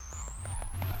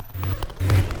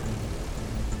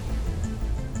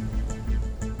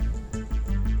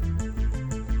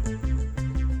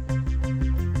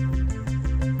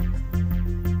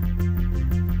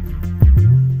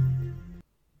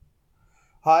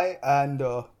Hi, and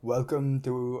welcome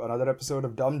to another episode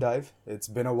of Dumb Dive. It's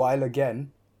been a while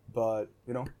again, but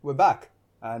we're back.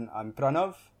 And I'm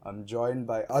Pranav. I'm joined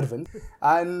by Arvind.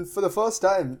 And for the first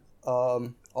time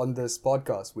on this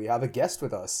podcast, we have a guest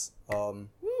with us.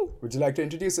 Would you like to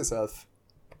introduce yourself?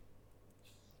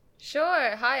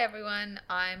 Sure. Hi, everyone.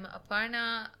 I'm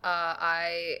Aparna.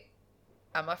 I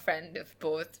am a friend of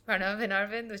both Pranav and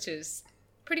Arvind, which is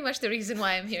pretty much the reason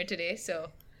why I'm here today.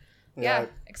 So, Yeah,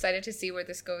 excited to see where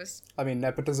this goes. I mean,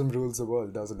 nepotism rules the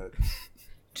world, doesn't it?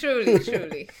 Truly,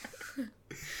 truly.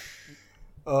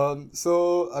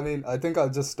 I think I'll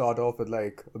just start off with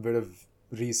like a bit of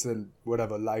recent,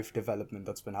 whatever, life development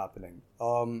that's been happening.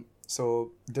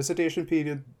 Dissertation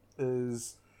period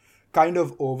is kind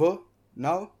of over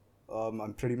now.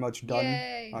 I'm pretty much done.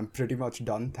 Yay. I'm pretty much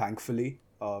done, thankfully.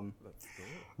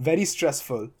 Very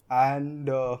stressful, and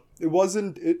it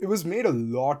was made a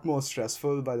lot more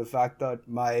stressful by the fact that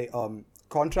my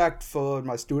contract for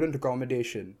my student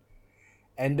accommodation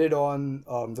ended on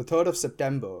the 3rd of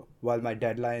September, while my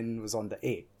deadline was on the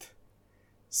 8th.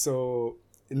 So,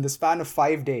 in the span of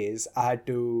 5 days, I had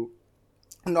to,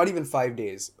 not even 5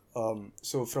 days,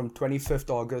 so from 25th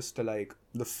August to like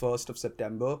the 1st of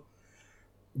September,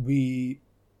 we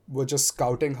were just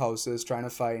scouting houses, trying to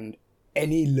find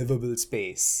any livable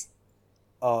space.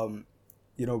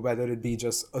 Whether it be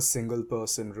just a single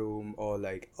person room or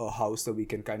like a house that we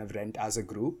can kind of rent as a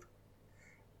group.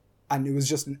 And it was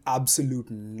just an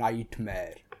absolute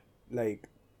nightmare. Like,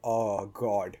 oh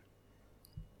god.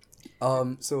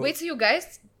 Wait, so you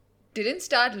guys didn't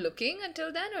start looking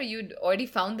until then, or you'd already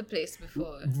found the place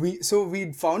before?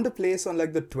 we'd found a place on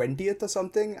like the 20th or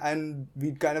something, and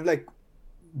we'd kind of like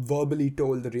verbally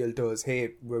told the realtors,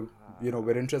 hey, we're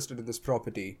interested in this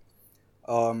property,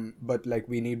 but like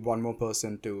we need one more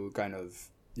person to kind of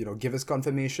give us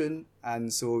confirmation,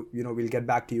 and so we'll get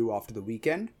back to you after the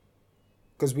weekend,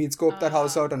 because we'd scoped that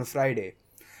house out on a Friday.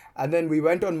 And then we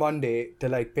went on Monday to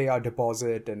like pay our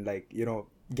deposit and like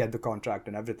get the contract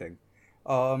and everything,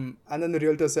 and then the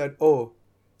realtor said, oh,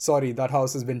 sorry, that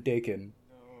house has been taken.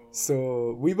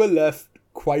 So we were left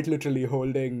quite literally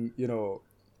holding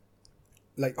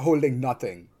holding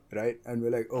nothing, right? And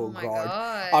we're like, oh my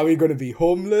god, are we going to be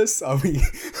homeless? Are we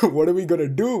what are we going to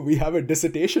do? We have a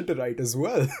dissertation to write as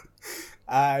well.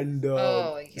 And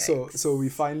so we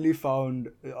finally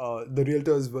found, the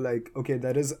realtors were like, okay,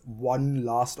 there is one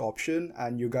last option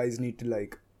and you guys need to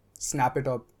like snap it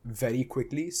up very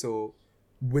quickly, so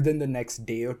within the next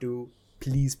day or two,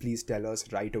 please tell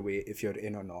us right away if you're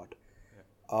in or not.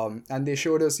 And they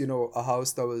showed us a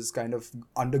house that was kind of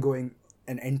undergoing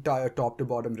an entire top to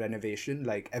bottom renovation,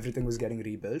 like everything was getting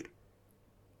rebuilt.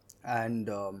 And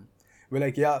we're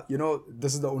like, yeah,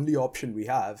 this is the only option we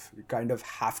have, we kind of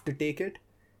have to take it.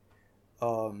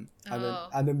 And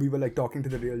then we were like talking to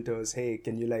the realtors, hey,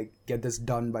 can you like get this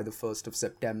done by the 1st of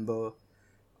September,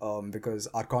 because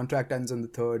our contract ends on the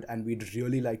 3rd and we'd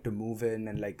really like to move in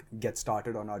and like get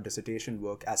started on our dissertation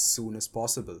work as soon as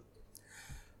possible.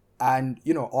 And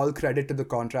all credit to the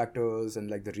contractors and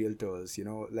like the realtors,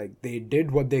 like they did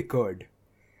what they could,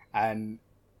 and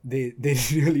they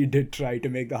really did try to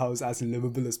make the house as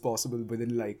livable as possible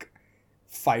within like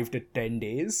 5 to 10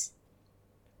 days.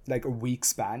 Like a week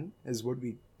span is what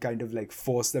we kind of like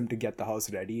forced them to get the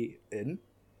house ready in.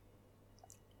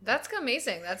 That's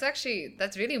amazing. That's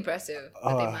really impressive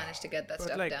that they managed to get that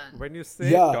stuff done. When you say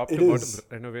Yeah, top it to bottom is.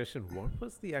 renovation, what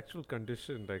was the actual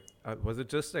condition? Like, was it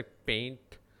just like paint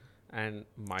and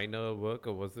minor work,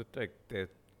 or was it like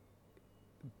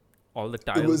all the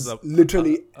tiles was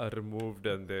literally are removed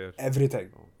and they're everything?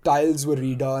 Tiles were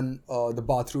redone, the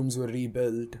bathrooms were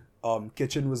rebuilt,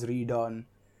 kitchen was redone,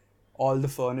 all the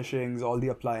furnishings, all the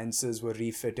appliances were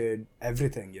refitted,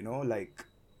 everything, like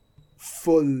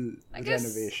full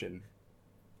renovation.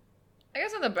 I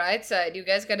guess on the bright side, you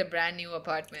guys got a brand new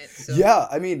apartment. So Yeah,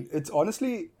 I mean, it's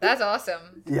honestly, that's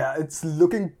awesome. yeah, it's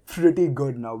looking pretty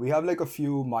good now. We have like a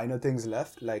few minor things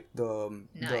left, like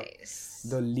Nice.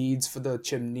 the leads for the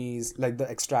chimneys, like the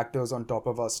extractors on top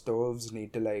of our stoves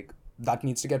need to like, that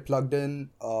needs to get plugged in.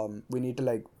 We need to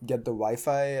like get the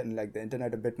Wi-Fi and like the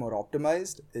internet a bit more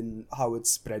optimized in how it's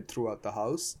spread throughout the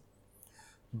house.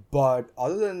 But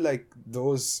other than like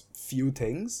those few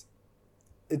things,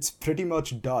 it's pretty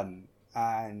much done.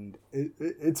 And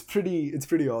it's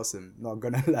pretty awesome, not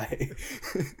gonna lie.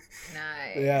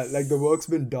 Nice. Yeah, like the work's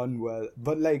been done well,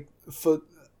 but like for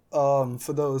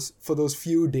those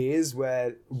few days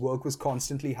where work was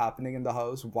constantly happening in the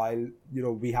house while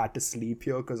we had to sleep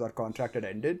here because our contract had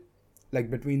ended, like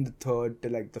between the 3rd to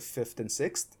like the 5th and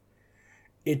 6th,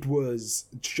 it was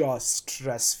just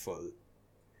stressful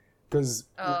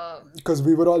because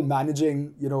we were all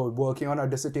managing, working on our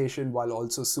dissertation while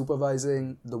also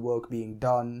supervising the work being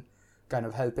done, kind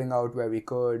of helping out where we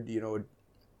could,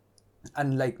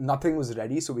 and like nothing was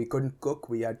ready, so we couldn't cook.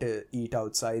 We had to eat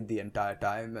outside the entire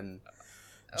time, and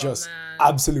just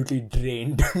absolutely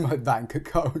drained my bank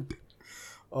account.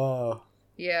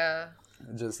 Yeah.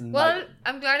 Just I'm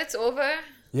glad it's over.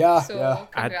 Yeah. So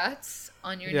congrats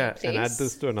on your new place. And add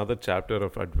this to another chapter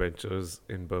of adventures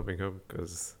in Birmingham,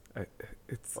 because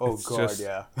it's just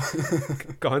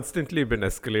constantly been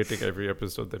escalating every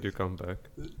episode that you come back.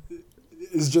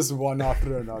 It's just one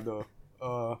after another.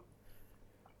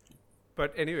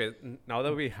 But anyway, now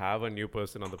that we have a new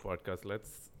person on the podcast,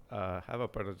 let's have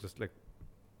Aparna just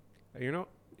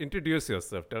introduce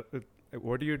yourself.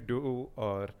 What do you do,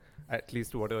 or at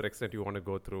least whatever extent you want to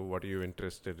go through, what are you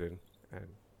interested in, and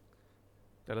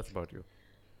tell us about you.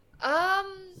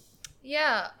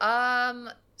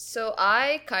 So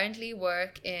I currently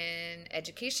work in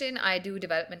education. I do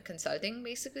development consulting,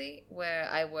 basically, where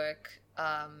I work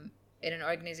in an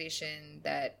organization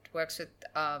that works with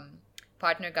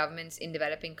partner governments in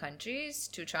developing countries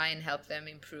to try and help them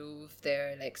improve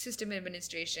their system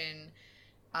administration,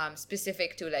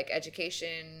 specific to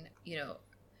education,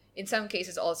 in some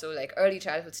cases also early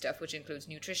childhood stuff, which includes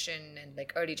nutrition and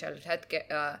early childhood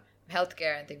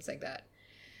healthcare and things like that.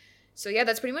 So yeah,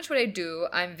 that's pretty much what I do.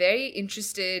 I'm very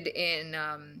interested in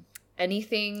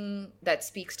anything that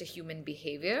speaks to human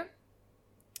behavior,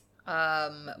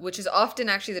 which is often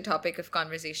actually the topic of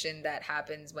conversation that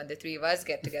happens when the three of us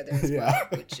get together as well,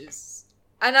 which is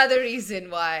another reason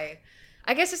why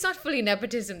I guess it's not fully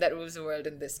nepotism that rules the world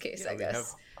in this case, I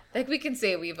guess. We can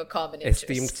say we have a common interest.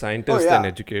 Esteemed scientist and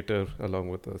educator along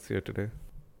with us here today.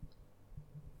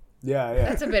 Yeah.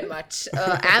 That's a bit much.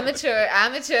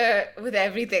 Amateur with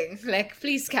everything.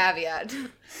 Please caveat.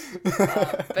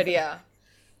 But yeah.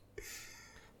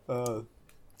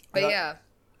 Yeah.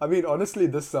 I mean, honestly,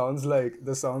 this sounds like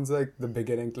the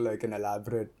beginning to an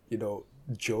elaborate,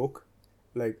 joke.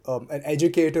 An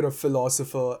educator, a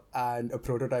philosopher, and a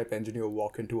prototype engineer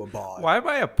walk into a bar. Why am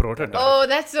I a prototype? Oh,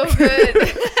 that's so good.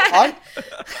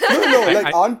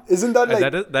 Isn't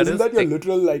that your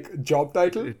literal job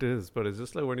title? It is, but it's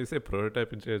just when you say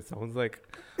prototype engineer, it sounds like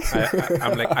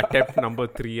I'm attempt number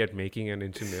 3 at making an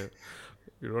engineer.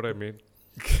 You know what I mean?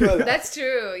 Well, that's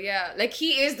true. Yeah,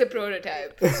 he is the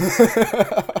prototype.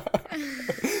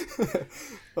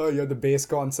 Oh, you're the base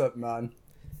concept, man.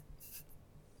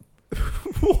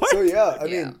 What? So yeah, I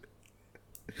mean,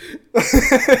 what is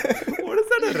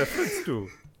that a reference to?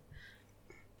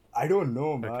 I don't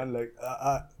know, man.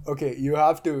 Okay, you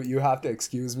have to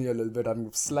excuse me a little bit.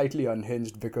 I'm slightly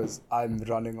unhinged because I'm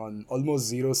running on almost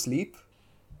zero sleep,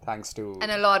 thanks to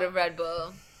and a lot of Red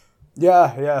Bull.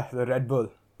 Yeah, the Red Bull.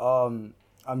 I'm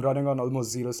running on almost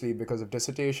zero sleep because of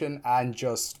dissertation and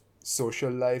just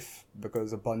social life,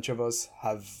 because a bunch of us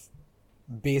have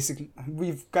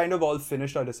we've kind of all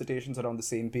finished our dissertations around the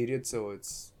same period, so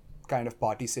it's kind of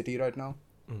party city right now.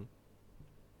 Mm.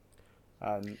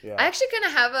 And yeah, I actually kind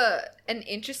of have an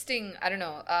interesting, I don't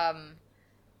know,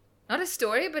 not a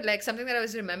story, but something that I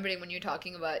was remembering when you're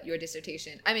talking about your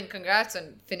dissertation. I mean, congrats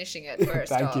on finishing it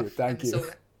first. Thank you. So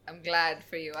I'm glad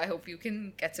for you. I hope you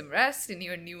can get some rest in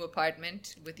your new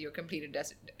apartment with your completed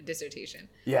dissertation.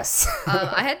 Yes.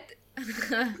 I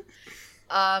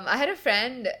had a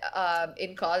friend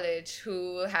in college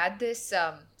who had this.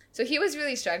 So he was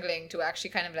really struggling to actually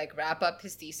kind of wrap up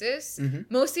his thesis,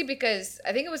 mostly because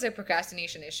I think it was a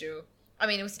procrastination issue. I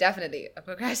mean, it was definitely a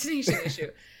procrastination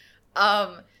issue.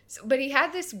 But he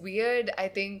had this weird, I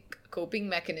think, coping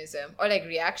mechanism or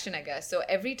reaction, I guess. So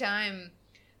every time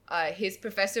his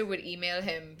professor would email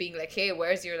him being like, hey,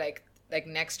 where's your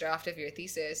next draft of your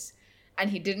thesis? And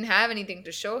he didn't have anything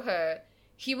to show her.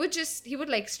 He would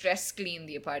stress clean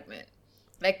the apartment.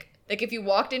 If you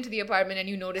walked into the apartment and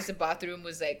you noticed the bathroom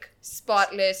was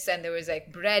spotless and there was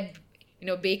bread,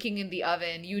 baking in the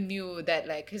oven, you knew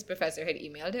that his professor had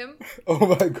emailed him. Oh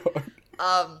my God.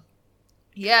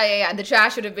 Yeah. And the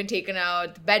trash would have been taken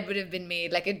out. The bed would have been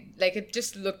made. It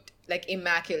just looked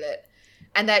immaculate.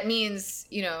 And that means,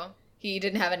 he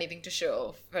didn't have anything to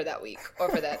show for that week or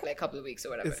for that couple of weeks or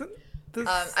whatever. Isn't this,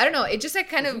 I don't know. It just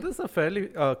kind of... Isn't this a fairly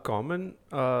common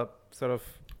sort of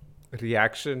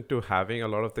reaction to having a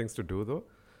lot of things to do, though?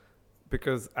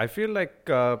 Because I feel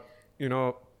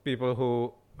people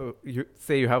who you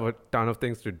say you have a ton of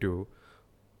things to do,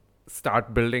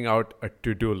 start building out a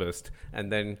to-do list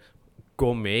and then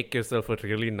go make yourself a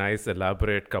really nice,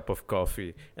 elaborate cup of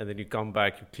coffee. And then you come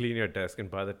back, you clean your desk,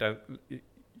 and by the time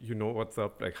you know what's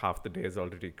up, half the day is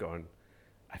already gone.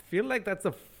 I feel like that's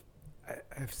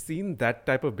I've seen that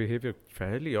type of behavior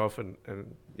fairly often,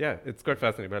 and yeah, it's quite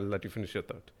fascinating. But I'll let you finish your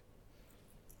thought.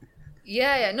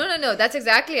 Yeah. No. That's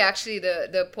exactly actually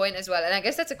the point as well. And I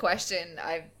guess that's a question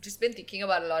I've just been thinking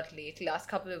about a lot lately, last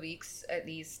couple of weeks at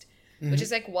least, which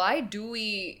is like, why do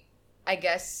we, I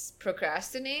guess,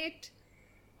 procrastinate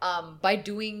by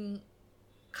doing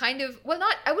kind of, well,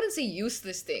 not, I wouldn't say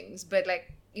useless things, but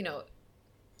like,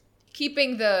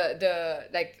 keeping the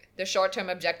short-term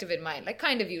objective in mind, like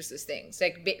kind of useless things,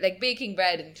 like baking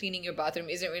bread and cleaning your bathroom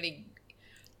isn't really.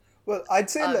 Well, I'd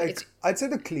say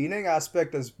the cleaning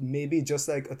aspect is maybe just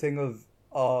like a thing of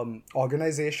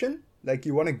organization. Like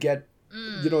you want to get,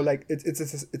 like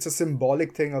it's a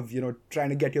symbolic thing of trying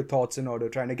to get your thoughts in order,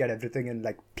 trying to get everything in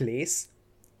like place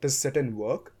to sit and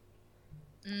work.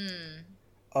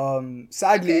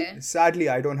 Sadly,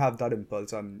 I don't have that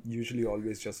impulse. I'm usually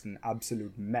always just an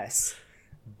absolute mess.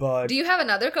 But do you have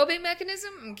another coping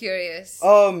mechanism? I'm curious.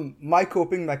 My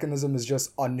coping mechanism is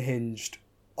just unhinged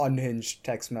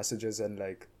text messages and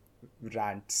like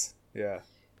rants. Yeah.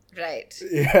 Right.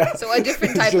 Yeah. So a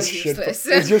different type of useless.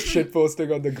 It's just shit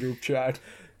posting on the group chat.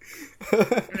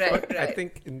 Right. I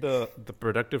think in the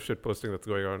productive shit posting that's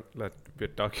going on that we're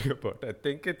talking about, I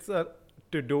think it's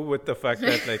to do with the fact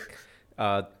that like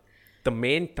the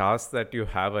main tasks that you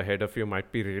have ahead of you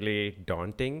might be really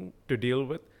daunting to deal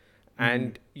with,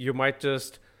 and you might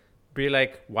just be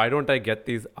like, why don't I get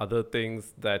these other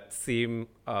things that seem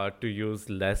to use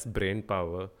less brain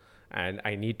power, and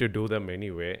I need to do them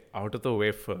anyway, out of the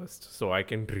way first, so I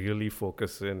can really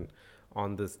focus in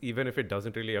on this, even if it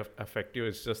doesn't really affect you.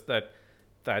 It's just that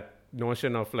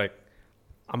notion of like,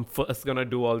 I'm first gonna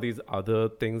do all these other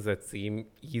things that seem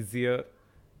easier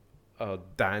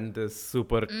than this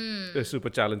super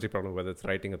challenging problem, whether it's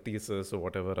writing a thesis or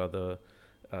whatever other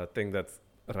thing that's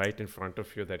right in front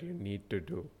of you that you need to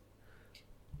do.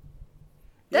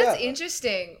 That's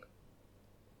interesting.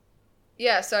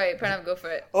 Yeah, sorry, Pranav, go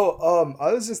for it.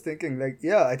 I was just thinking, like,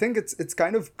 yeah, I think it's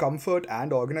kind of comfort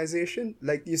and organization.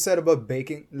 Like you said about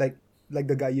baking, like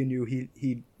the guy you knew,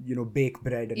 he bake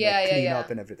bread and clean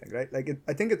up and everything, right? Like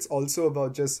I think it's also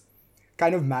about just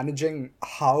kind of managing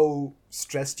how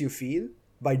stressed you feel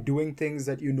by doing things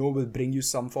that will bring you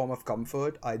some form of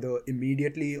comfort, either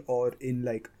immediately or in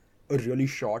like a really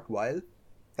short while,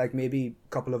 like maybe a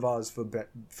couple of hours for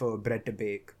bread to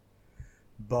bake.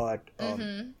 But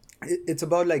it's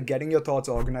about like getting your thoughts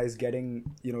organized,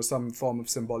 getting some form of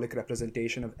symbolic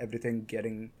representation of everything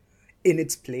getting in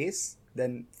its place,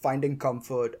 then finding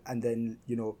comfort, and then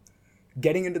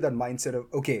getting into that mindset of,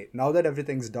 okay, now that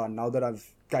everything's done, now that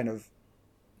I've kind of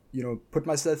put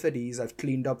myself at ease, I've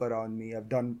cleaned up around me, I've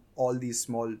done all these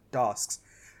small tasks,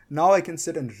 now I can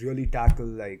sit and really tackle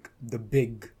like the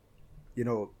big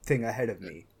thing ahead of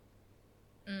me.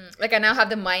 Like I now have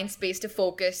the mind space to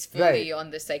focus fully on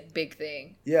this like big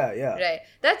thing. Yeah. Right.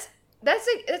 That's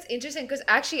interesting, because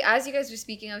actually as you guys were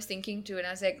speaking, I was thinking too, and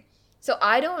I was like, so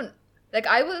I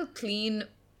will clean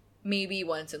maybe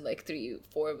once in like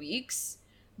 3-4 weeks,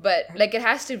 but like it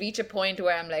has to reach a point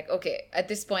where I'm like, okay, at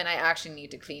this point I actually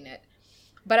need to clean it.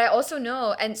 But I also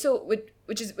know, and so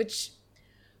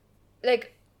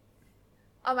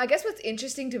I guess what's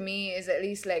interesting to me is, at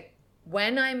least like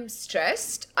when I'm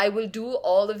stressed, I will do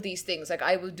all of these things. Like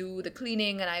I will do the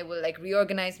cleaning, and I will like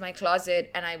reorganize my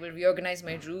closet, and I will reorganize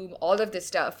my room, all of this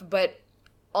stuff. But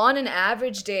on an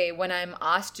average day, when I'm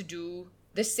asked to do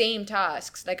the same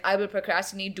tasks, like I will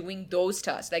procrastinate doing those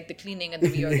tasks, like the cleaning and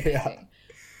the reorganizing.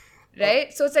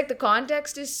 Right? So it's like the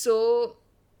context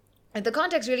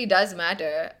really does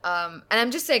matter. And I'm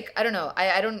just like, I don't know.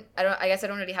 I guess I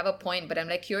don't really have a point, but I'm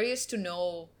like curious to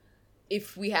know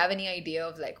if we have any idea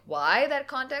of like why that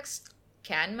context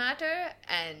can matter.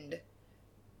 And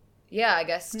yeah, I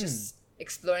guess just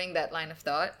exploring that line of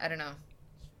thought. I don't know.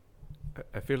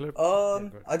 I feel like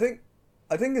I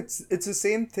think it's the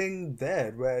same thing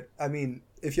there, where I mean,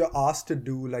 if you're asked to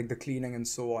do like the cleaning and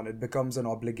so on, it becomes an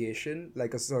obligation,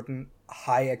 like a certain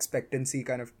high expectancy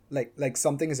kind of like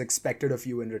something is expected of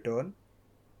you in return.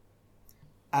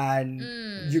 And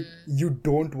you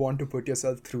don't want to put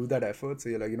yourself through that effort, so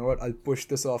you're like, you know what, I'll push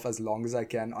this off as long as I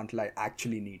can until I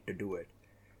actually need to do it.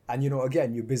 And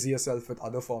again, you busy yourself with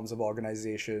other forms of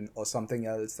organization or something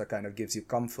else that kind of gives you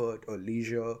comfort or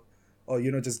leisure, or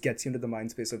just gets you into the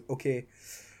mind space of, okay,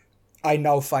 I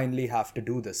now finally have to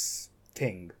do this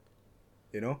thing.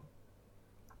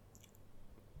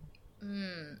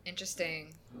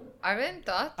 Interesting. Arvind,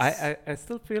 thoughts? I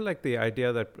still feel like the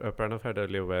idea that Pranav had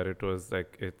earlier, where it was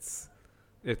like it's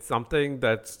something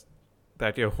that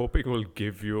you're hoping will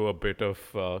give you a bit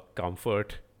of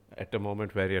comfort at a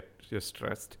moment where you're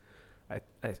stressed. I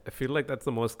feel like that's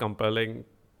the most compelling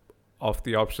of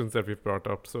the options that we've brought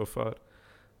up so far,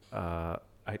 I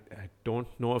don't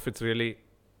know if it's really,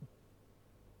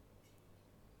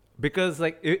 because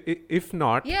like if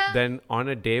not, then on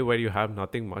a day where you have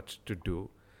nothing much to do,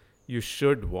 you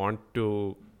should want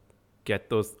to get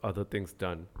those other things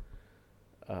done.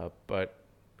 But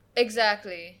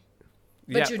exactly.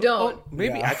 But you don't.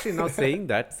 Maybe actually now saying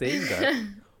that,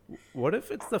 what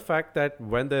if it's the fact that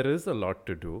when there is a lot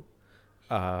to do,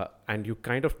 and you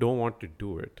kind of don't want to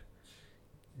do it,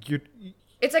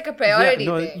 it's like a priority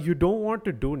thing. You don't want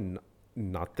to do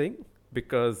nothing,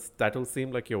 because that'll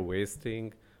seem like you're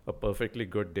wasting a perfectly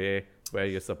good day where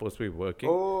you're supposed to be working.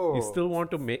 You still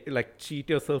want to cheat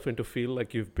yourself into feel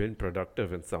like you've been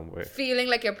productive in some way. Feeling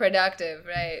like you're productive,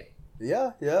 right?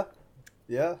 Yeah.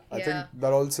 I think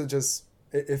that also just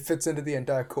it fits into the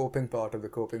entire coping part of the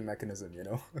coping mechanism, you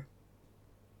know?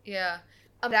 Yeah.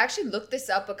 I actually looked this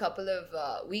up a couple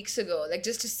of weeks ago, like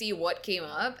just to see what came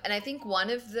up. And I think one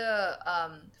of the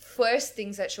first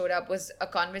things that showed up was a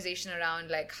conversation around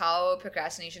like how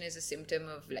procrastination is a symptom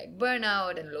of like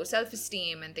burnout and low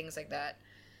self-esteem and things like that.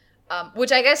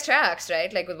 Which I guess tracks,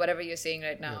 right? Like with whatever you're saying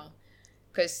right now.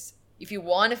 Because if you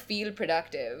want to feel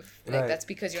productive, like that's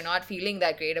because you're not feeling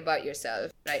that great about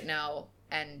yourself right now.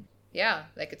 And yeah,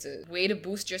 like it's a way to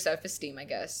boost your self-esteem, I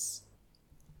guess.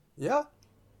 Yeah.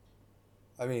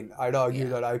 I mean, I'd argue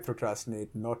that I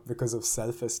procrastinate not because of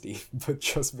self-esteem, but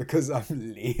just because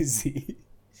I'm lazy.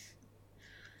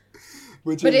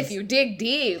 But if you dig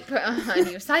deep and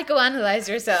you psychoanalyze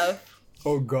yourself,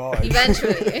 oh God,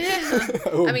 eventually,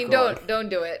 I mean, God. don't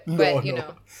do it. No, but you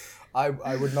know,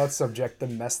 I would not subject the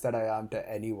mess that I am to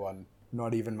anyone,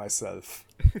 not even myself.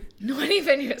 Not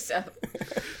even yourself.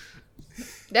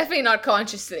 Definitely not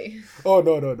consciously. Oh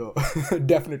no,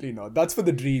 definitely not. That's for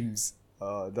the dreams.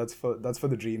 That's for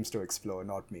the dreams to explore,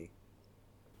 not me.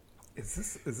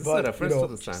 Is this a reference to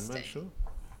the Sandman show?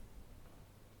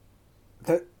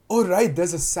 Right,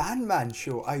 there's a Sandman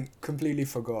show. I completely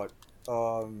forgot.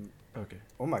 Okay.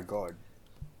 Oh my God.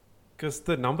 Because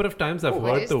the number of times I've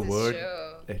heard the word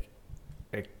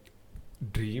like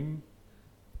dream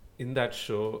in that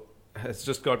show has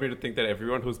just got me to think that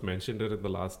everyone who's mentioned it in the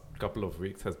last couple of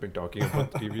weeks has been talking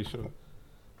about the TV show.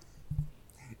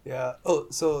 Yeah. Oh,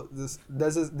 so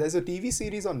there's a TV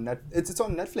series on it's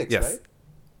on Netflix, right?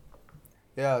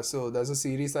 Yeah. So there's a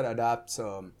series that adapts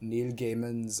Neil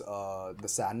Gaiman's The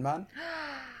Sandman.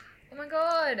 Oh my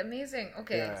God! Amazing.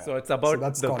 Okay. Yeah. So it's about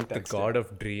the god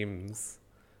of dreams,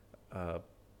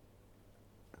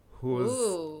 who's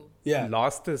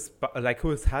lost his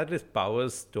who's had his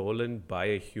powers stolen by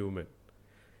a human,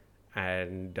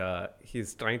 and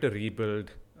he's trying to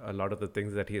rebuild a lot of the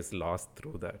things that he has lost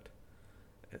through that.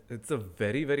 It's a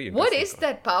very, very interesting What is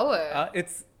that power?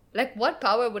 It's like, what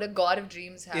power would a god of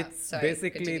dreams have? It's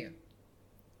basically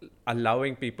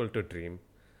allowing people to dream,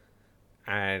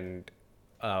 and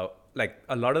like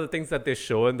a lot of the things that they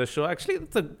show in the show. Actually,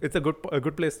 it's a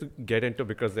good place to get into,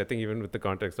 because I think even with the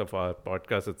context of our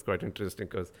podcast, it's quite interesting.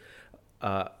 Because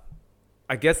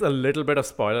I guess a little bit of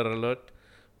spoiler alert,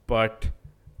 but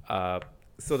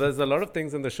so there's a lot of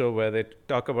things in the show where they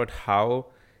talk about how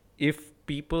if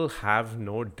people have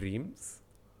no dreams,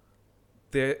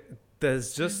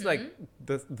 there's just like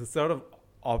the sort of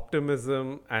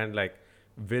optimism and like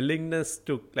willingness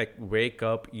to like wake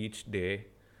up each day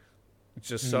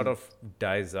just sort of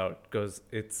dies out, because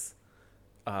it's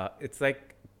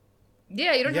like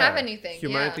you don't have anything.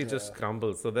 Humanity just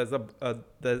crumbles. So there's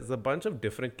a bunch of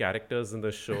different characters in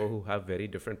the show who have very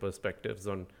different perspectives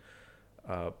on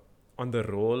the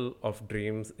role of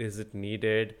dreams. Is it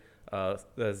needed?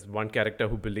 There's one character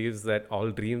who believes that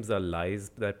all dreams are lies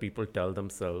that people tell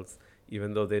themselves,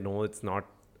 even though they know it's not.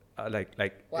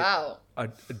 Wow.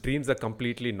 Dreams are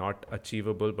completely not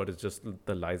achievable, but it's just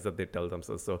the lies that they tell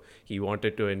themselves. So he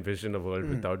wanted to envision a world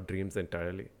without dreams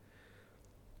entirely.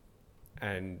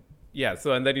 And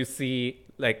and then you see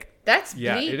like that's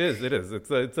bleak. It is.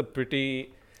 It's a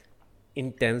pretty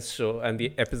intense show, and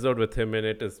the episode with him in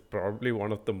it is probably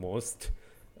one of the most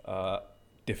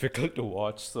difficult to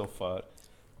watch so far.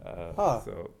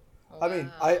 So I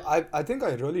mean, I think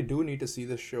I really do need to see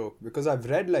this show, because I've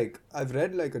read like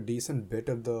a decent bit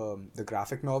of the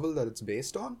graphic novel that it's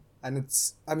based on, and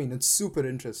it's super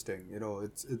interesting. You know,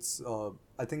 it's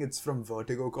I think it's from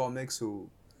Vertigo Comics, who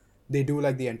they do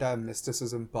like the entire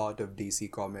mysticism part of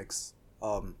DC Comics.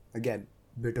 Again,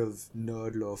 bit of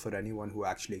nerd lore for anyone who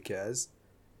actually cares.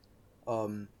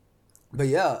 But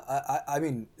yeah, I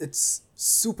mean, it's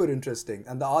super interesting,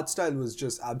 and the art style was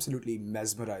just absolutely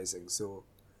mesmerizing. So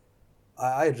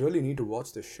I really need to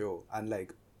watch this show and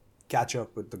like catch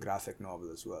up with the graphic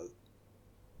novel as well.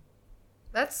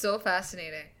 That's so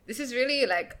fascinating. This is really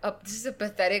like this is a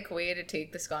pathetic way to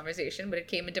take this conversation, but it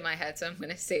came into my head, so I'm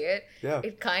gonna say it. Yeah.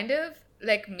 It kind of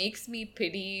like makes me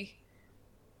pity.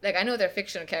 Like, I know they're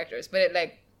fictional characters, but it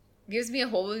like gives me a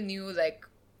whole new like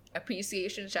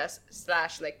appreciation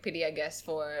slash like pity, I guess,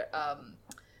 for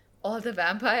all the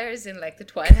vampires in like the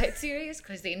Twilight series,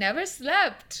 because they never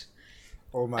slept.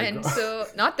 Oh my god. And so,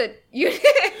 not that you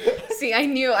see,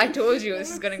 I told you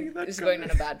this is going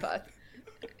on a bad path.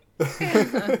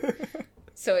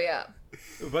 So yeah.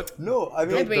 But no, I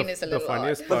mean, my brain is a the little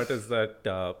funniest odd. part is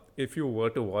that if you were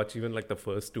to watch even like the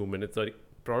first 2 minutes, or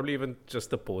probably even just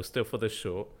the poster for the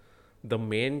show, the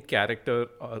main character,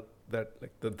 that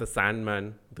like the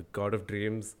Sandman, the God of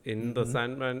Dreams in the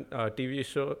Sandman TV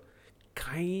show,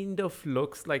 kind of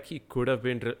looks like he could have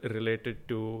been related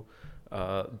to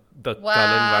the Cullen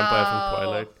vampire from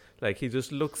Twilight. Like, he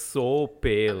just looks so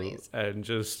pale. Amazing. And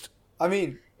just... I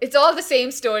mean... It's all the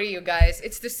same story, you guys.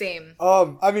 It's the same.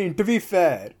 I mean, to be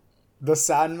fair, the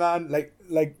Sandman,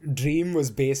 like Dream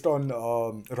was based on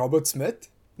Robert Smith.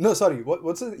 No, sorry,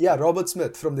 what's it? Yeah, Robert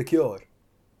Smith from The Cure.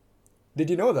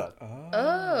 Did you know that?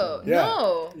 Oh, yeah.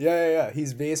 no. Yeah.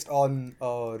 He's based on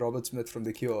Robert Smith from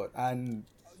The Cure, and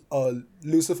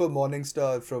Lucifer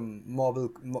Morningstar from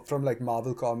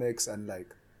Marvel Comics, and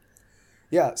like,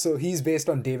 yeah. So he's based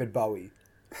on David Bowie.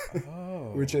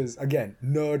 Which is, again,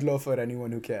 nerd lore for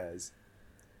anyone who cares.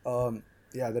 The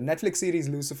Netflix series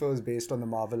Lucifer is based on the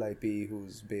Marvel IP,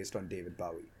 who's based on David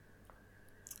Bowie.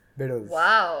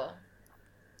 Wow.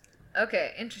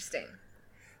 Okay, interesting.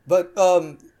 But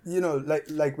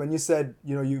like when you said,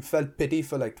 you felt pity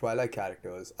for like Twilight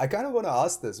characters, I kind of want to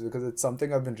ask this because it's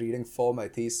something I've been reading for my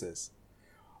thesis.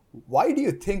 Why do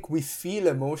you think we feel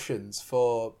emotions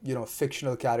for,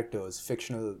 fictional characters,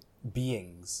 fictional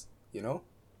beings,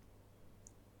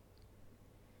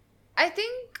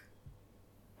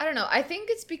 I don't know. I think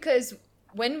it's because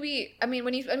when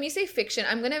you say fiction,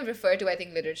 I'm going to refer to, I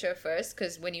think, literature first,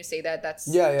 because when you say that, that's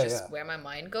where my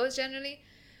mind goes generally.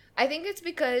 I think it's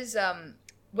because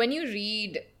when you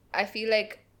read, I feel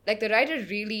like the writer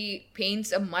really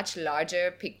paints a much larger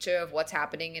picture of what's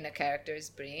happening in a character's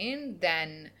brain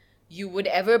than you would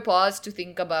ever pause to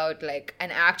think about like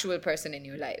an actual person in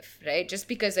your life, right? Just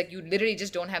because like you literally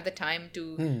just don't have the time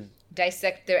to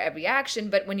dissect their every action.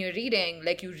 But when you're reading,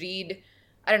 like you read,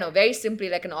 I don't know, very simply,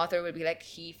 like an author would be like,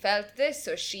 he felt this,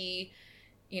 or she,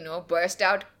 burst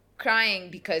out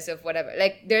crying because of whatever.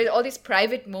 Like there's all these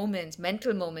private moments,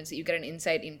 mental moments that you get an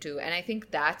insight into. And I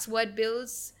think that's what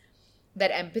builds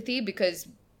that empathy, because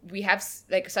we have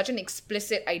like such an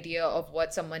explicit idea of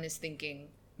what someone is thinking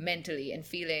mentally and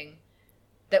feeling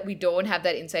that we don't have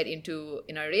that insight into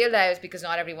in our real lives, because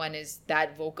not everyone is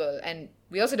that vocal. And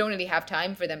we also don't really have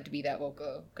time for them to be that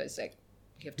vocal, because like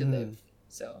you have to live.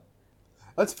 So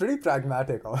that's pretty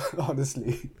pragmatic,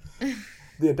 honestly.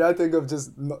 The entire thing of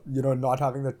just, not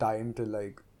having the time to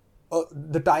like,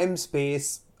 the time,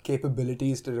 space,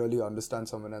 capabilities to really understand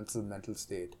someone else's mental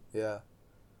state. Yeah.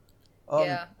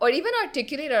 Or even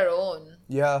articulate our own.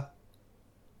 Yeah.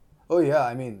 Oh yeah,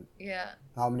 I mean. Yeah.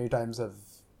 How many times have,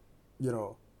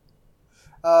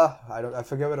 I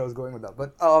forget where I was going with that.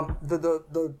 But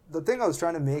the thing I was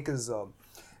trying to make is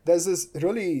there's this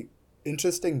really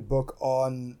interesting book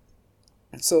on.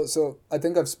 So I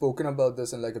think I've spoken about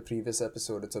this in like a previous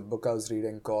episode. It's a book I was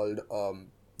reading called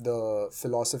The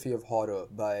Philosophy of Horror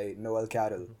by Noel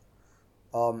Carroll.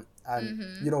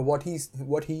 What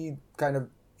he kind of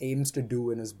aims to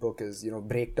do in his book is,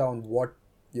 break down what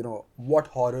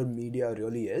horror media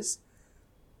really is.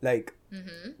 Like,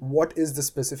 what is the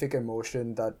specific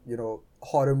emotion that,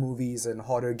 horror movies and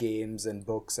horror games and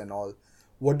books and all,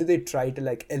 what do they try to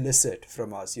like elicit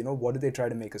from us? What do they try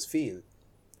to make us feel?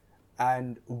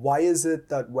 And why is it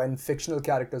that when fictional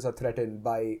characters are threatened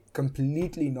by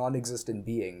completely non-existent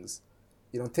beings,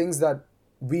 things that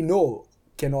we know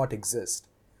cannot exist,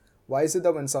 why is it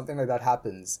that when something like that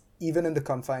happens, even in the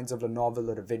confines of a novel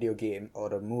or a video game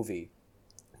or a movie,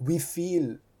 we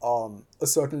feel a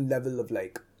certain level of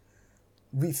like,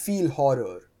 we feel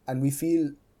horror and we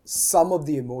feel some of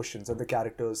the emotions that the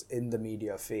characters in the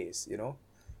media face,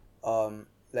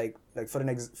 like for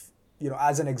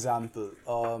as an example,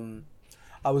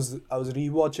 I was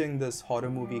rewatching this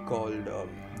horror movie called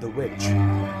The Witch,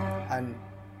 and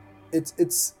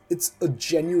it's a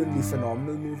genuinely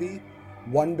phenomenal movie.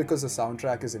 One, because the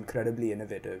soundtrack is incredibly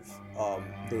innovative.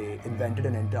 They invented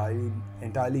an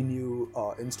entirely new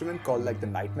instrument called like the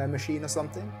Nightmare Machine or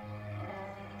something,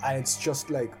 and it's just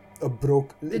like The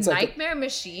Nightmare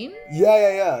Machine?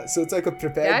 Yeah. So it's like a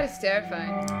prepared... That is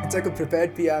terrifying. It's like a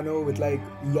prepared piano with like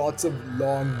lots of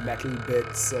long metal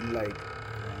bits and like...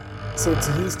 So it's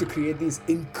used to create these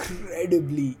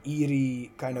incredibly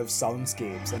eerie kind of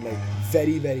soundscapes, and like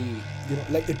very, very,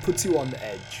 like it puts you on the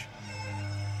edge.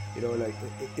 Like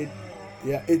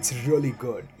yeah, it's really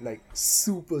good. Like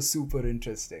super, super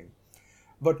interesting.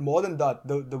 But more than that,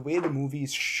 the way the movie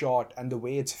is shot and the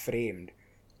way it's framed,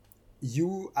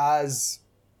 you as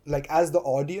the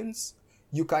audience,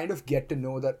 you kind of get to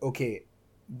know that, okay,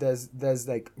 there's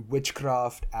like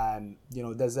witchcraft, and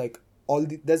there's like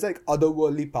there's like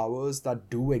otherworldly powers that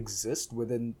do exist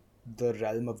within the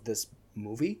realm of this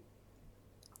movie,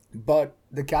 but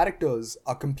the characters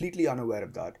are completely unaware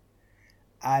of that,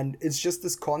 and it's just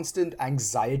this constant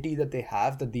anxiety that they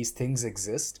have that these things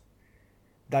exist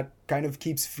that kind of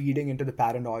keeps feeding into the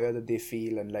paranoia that they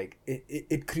feel, and like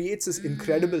it creates this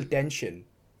incredible tension.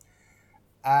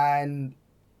 And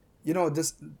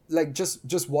this, like,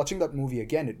 just watching that movie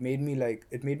again, it made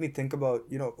me think about,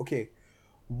 okay,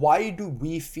 why do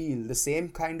we feel the same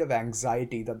kind of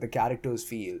anxiety that the characters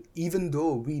feel, even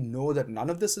though we know that none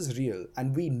of this is real,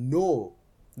 and we know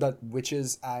that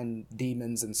witches and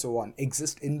demons and so on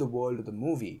exist in the world of the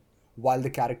movie, while the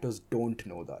characters don't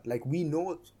know that. Like, we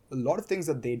know a lot of things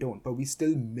that they don't, but we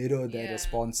still mirror their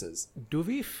responses. Do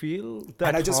we feel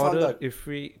that horror if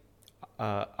we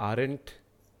aren't,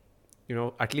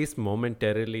 at least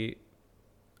momentarily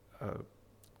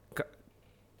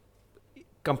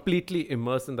completely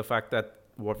immersed in the fact that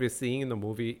what we're seeing in the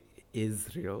movie is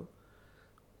real?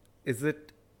 Is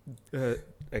it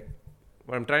like,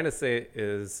 what I'm trying to say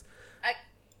is,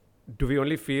 do we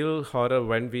only feel horror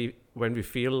when we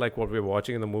feel like what we're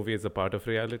watching in the movie is a part of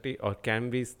reality, or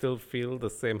can we still feel the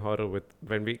same horror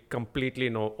when we completely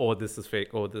know, oh, this is fake,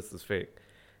 oh, this is fake?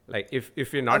 Like,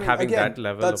 if you're not having that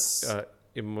level of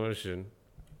immersion,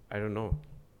 I don't know.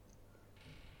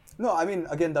 No, I mean,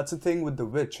 again, that's the thing with The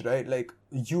Witch, right? Like,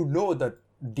 that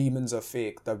demons are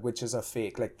fake, that witches are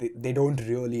fake. Like, they don't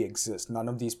really exist. None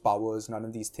of these powers, none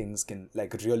of these things can,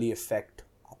 like, really affect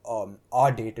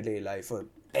our day-to-day life, or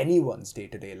anyone's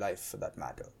day-to-day life for that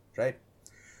matter, right?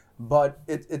 But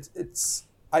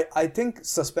I think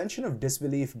suspension of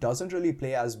disbelief doesn't really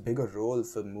play as big a role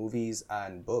for movies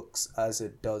and books as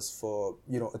it does for,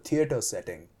 a theater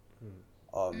setting.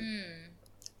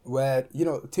 Where,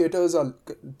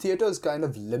 theater's kind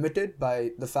of limited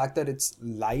by the fact that it's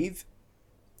live.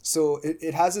 So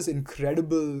it has this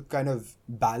incredible kind of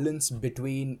balance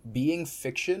between being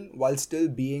fiction while still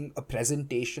being a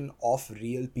presentation of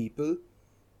real people,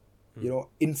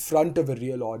 in front of a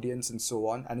real audience and so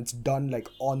on. And it's done like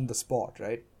on the spot,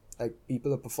 right? Like,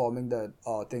 people are performing the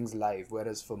things live.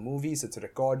 Whereas for movies, it's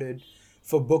recorded.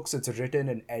 For books, it's written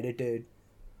and edited.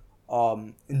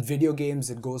 In video games,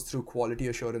 it goes through quality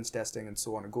assurance testing and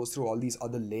so on. It goes through all these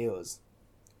other layers,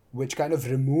 which kind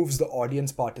of removes the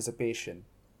audience participation.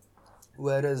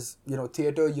 Whereas,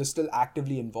 theater, you're still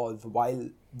actively involved while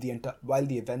the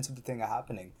events of the thing are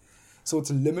happening. So it's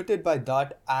limited by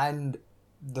that, and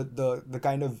the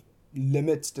kind of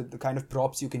limits to the kind of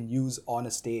props you can use on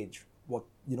a stage,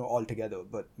 altogether.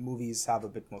 But movies have a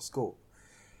bit more scope.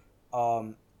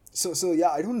 So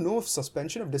yeah, I don't know if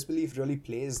suspension of disbelief really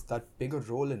plays that big a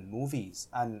role in movies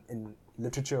and in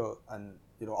literature and,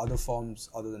 other forms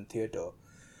other than theater.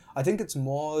 I think it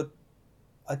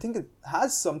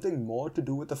has something more to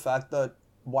do with the fact that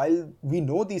while we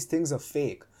know these things are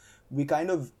fake, we kind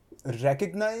of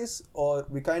recognize, or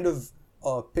we kind of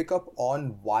pick up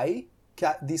on why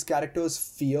these characters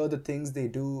fear the things they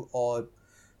do, or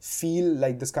feel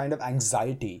like this kind of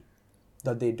anxiety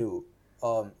that they do.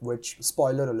 Which,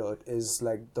 spoiler alert, is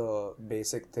like the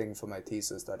basic thing for my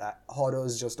thesis, that horror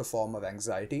is just a form of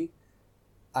anxiety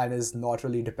and is not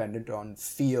really dependent on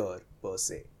fear per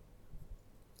se,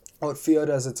 or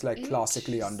fear as it's like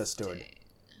classically understood,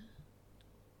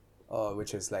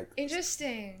 which is like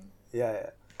interesting. Yeah.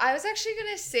 I was actually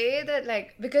gonna say that,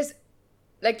 like, because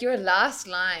like your last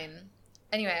line.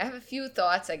 Anyway, I have a few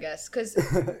thoughts, I guess, because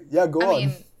yeah, go on.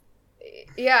 Mean,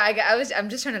 yeah, I'm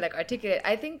just trying to like articulate.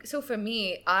 I think so. For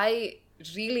me, I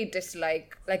really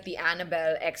dislike like the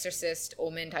Annabelle, Exorcist,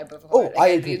 Omen type of horror. I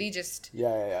agree. Really just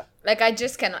yeah. Like, I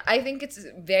just cannot. I think it's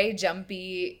very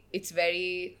jumpy. It's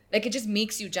very like, it just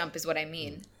makes you jump, is what I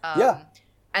mean.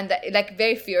 And that, like,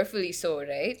 very fearfully so,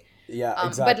 right? Yeah,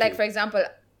 exactly. But like, for example,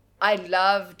 I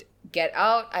loved Get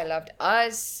Out. I loved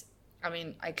Us. I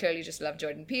mean, I clearly just love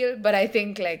Jordan Peele, but I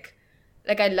think like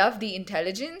I love the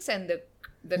intelligence and the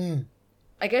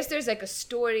I guess there's like a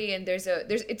story, and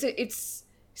it's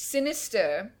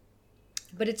sinister,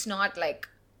 but it's not like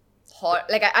horror.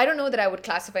 Like, I don't know that I would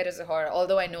classify it as a horror,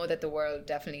 although I know that the world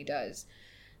definitely does.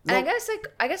 And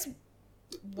I guess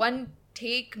one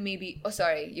take maybe. Oh,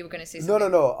 sorry, you were gonna say No,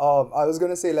 something. I was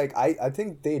gonna say, like, I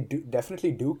think they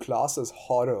definitely do class as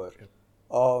horror.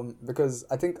 Because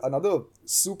I think another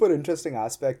super interesting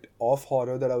aspect of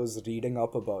horror that I was reading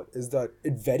up about is that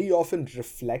it very often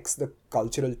reflects the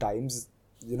cultural times,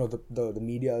 the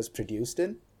media is produced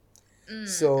in.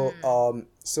 So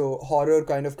horror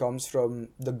kind of comes from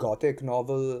the Gothic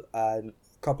novel and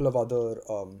couple of other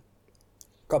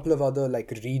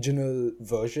like regional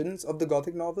versions of the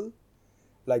Gothic novel,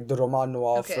 like the Roman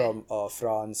Noir from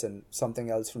France and something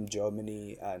else from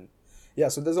Germany. And yeah,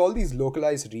 so there's all these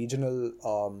localized regional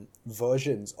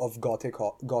versions of Gothic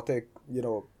Gothic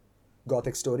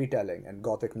storytelling and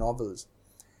Gothic novels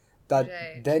that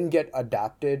then get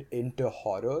adapted into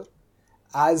horror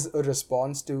as a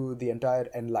response to the entire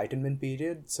Enlightenment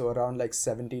period. So around like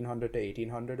 1700 to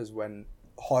 1800 is when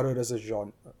horror as a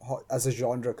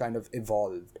genre kind of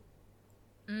evolved.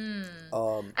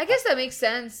 I guess that makes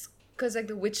sense because like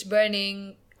the witch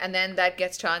burning, and then that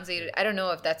gets translated. I don't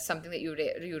know if that's something that you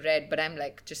read, but I'm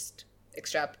like just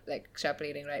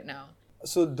extrapolating right now.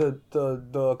 So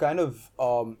the kind of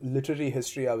literary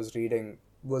history I was reading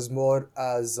was more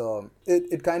as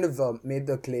it kind of made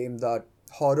the claim that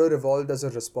horror evolved as a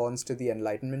response to the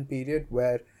Enlightenment period,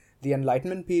 where the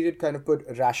Enlightenment period kind of put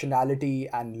rationality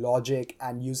and logic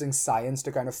and using science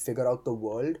to kind of figure out the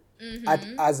world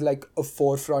as like a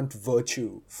forefront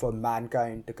virtue for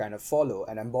mankind to kind of follow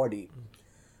and embody.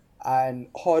 And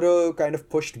horror kind of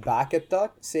pushed back at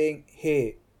that, saying,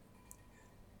 hey,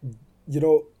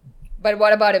 But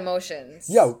what about emotions?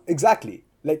 Yeah, exactly.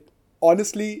 Like,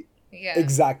 honestly,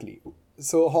 exactly.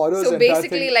 So horror's So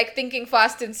basically like thinking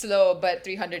fast and slow, but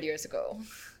 300 years ago.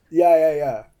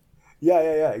 Yeah,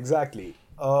 exactly.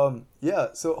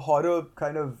 So horror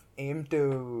kind of aimed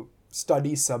to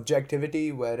study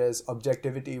subjectivity, whereas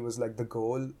objectivity was like the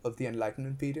goal of the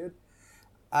Enlightenment period.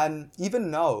 And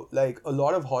even now, like a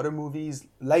lot of horror movies,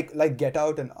 like Get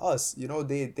Out and Us,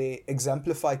 they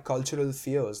exemplify cultural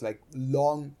fears, like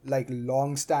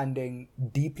long-standing,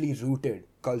 deeply rooted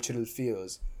cultural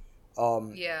fears.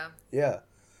 Yeah.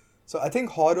 So I think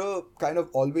horror kind of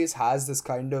always has this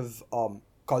kind of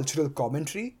cultural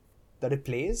commentary that it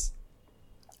plays.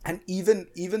 And even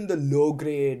the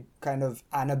low-grade kind of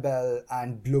Annabelle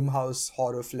and Blumhouse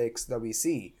horror flicks that we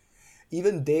see,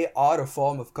 even they are a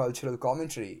form of cultural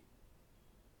commentary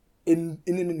in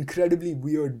an incredibly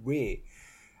weird way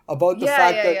about the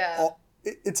fact that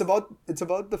it's about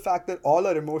the fact that all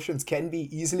our emotions can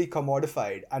be easily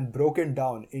commodified and broken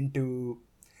down into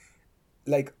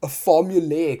like a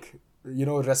formulaic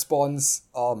response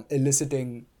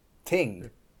eliciting thing,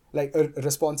 like a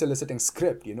response eliciting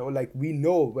script. Like we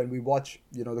know when we watch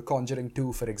The Conjuring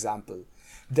 2, for example,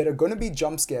 there are going to be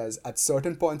jump scares at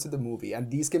certain points of the movie,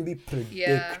 and these can be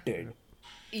predicted.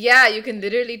 Yeah, you can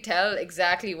literally tell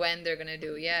exactly when they're going to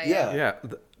do. Yeah.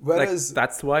 Whereas,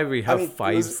 that's why we have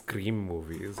 5 Scream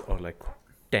movies or like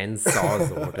 10 Saws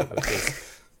or whatever.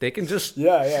 They can just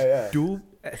do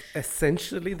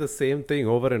essentially the same thing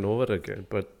over and over again.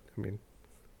 But I mean,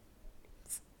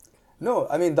 no,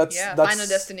 I mean that's Final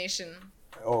Destination.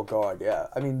 Oh God, yeah.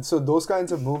 I mean, so those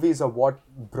kinds of movies are what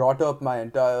brought up my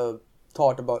entire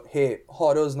thought about, hey,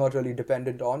 horror is not really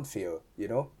dependent on fear,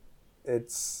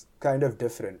 it's kind of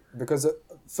different. Because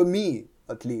for me,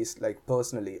 at least, like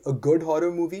personally, a good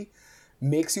horror movie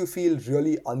makes you feel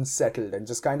really unsettled and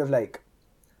just kind of like,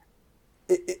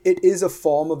 it is a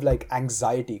form of like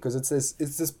anxiety, because it's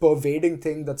this pervading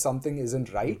thing that something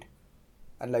isn't right,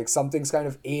 and like something's kind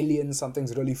of alien,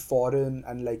 something's really foreign,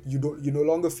 and like you no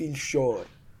longer feel sure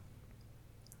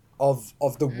of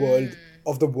the world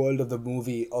of the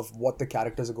movie, of what the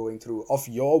characters are going through, of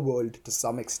your world to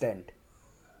some extent.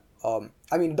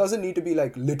 I mean, it doesn't need to be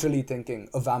like literally thinking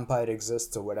a vampire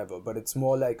exists or whatever, but it's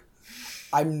more like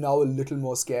I'm now a little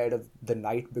more scared of the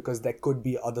night because there could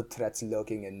be other threats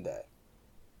lurking in there.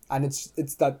 And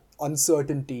it's that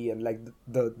uncertainty and like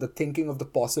the thinking of the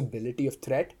possibility of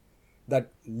threat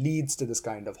that leads to this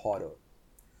kind of horror.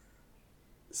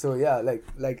 So yeah,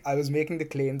 like I was making the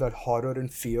claim that horror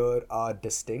and fear are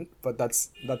distinct, but that's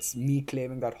me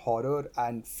claiming that horror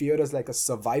and fear as like a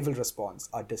survival response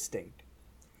are distinct.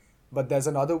 But there's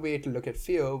another way to look at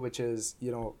fear, which is,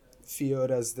 fear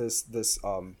as this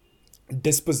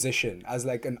disposition, as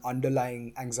like an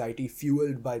underlying anxiety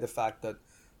fueled by the fact that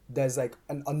there's like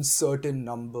an uncertain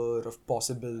number of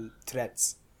possible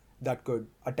threats that could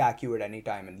attack you at any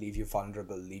time and leave you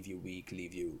vulnerable, leave you weak,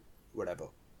 leave you whatever.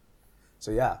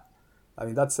 So yeah, I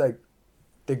mean that's like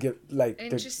to give like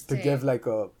to give like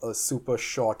a super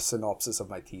short synopsis of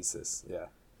my thesis. Yeah.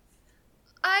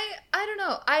 I don't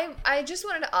know. I just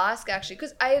wanted to ask actually,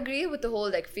 because I agree with the whole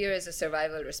like fear is a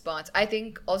survival response. I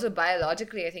think also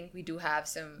biologically, I think we do have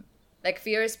some like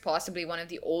fear is possibly one of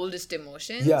the oldest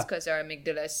emotions because our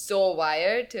amygdala is so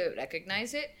wired to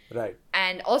recognize it. Right.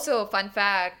 And also, fun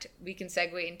fact, we can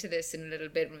segue into this in a little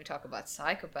bit when we talk about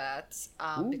psychopaths,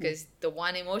 because the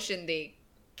one emotion they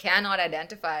cannot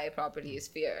identify properly is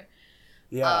fear.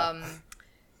 Yeah.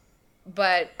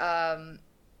 But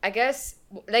I guess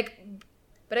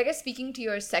but I guess speaking to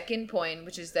your second point,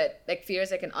 which is that like fear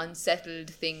is like an unsettled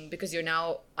thing because you're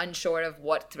now unsure of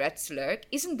what threats lurk.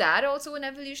 Isn't that also an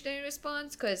evolutionary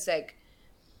response? Because like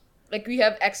we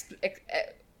have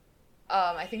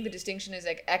I think the distinction is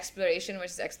like exploration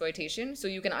versus exploitation. So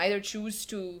you can either choose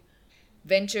to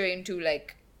venture into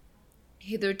like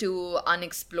hitherto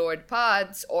unexplored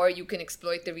paths, or you can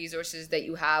exploit the resources that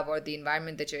you have or the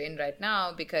environment that you're in right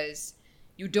now because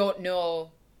you don't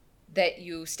know that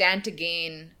you stand to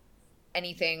gain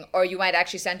anything, or you might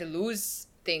actually stand to lose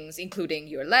things, including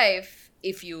your life,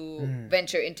 if you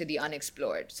venture into the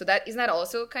unexplored. So that isn't that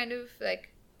also kind of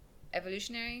like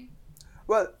evolutionary?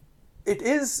 Well, it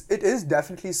is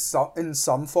definitely in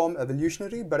some form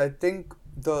evolutionary, but I think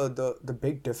the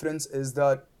big difference is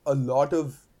that a lot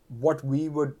of what we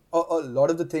would a lot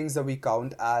of the things that we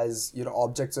count as, you know,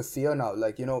 objects of fear now,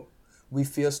 like, you know, we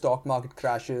fear stock market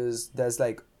crashes. There's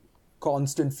like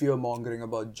constant fear mongering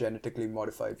about genetically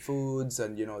modified foods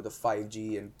and, you know, the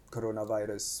 5G and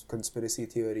coronavirus conspiracy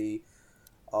theory.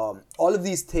 All of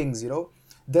these things, you know,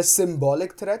 they're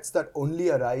symbolic threats that only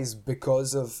arise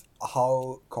because of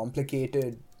how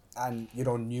complicated and, you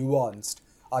know, nuanced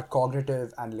our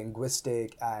cognitive and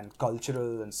linguistic and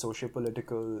cultural and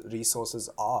socio-political resources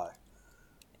are.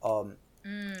 You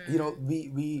know,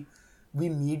 we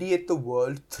mediate the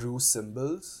world through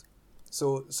symbols.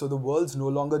 So the world's no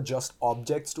longer just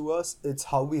objects to us. It's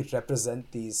how we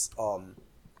represent these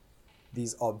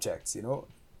objects, you know,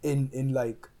 in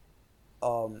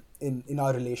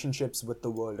our relationships with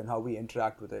the world and how we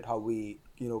interact with it, how we,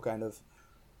 you know, kind of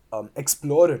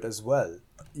explore it as well.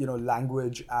 You know,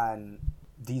 language and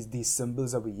these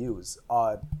symbols that we use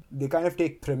they kind of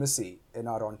take primacy in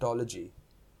our ontology,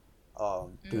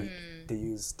 to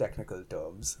use technical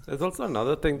terms. There's also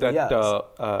another thing that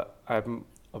I'm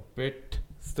a bit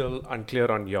still unclear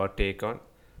on your take on,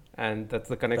 and that's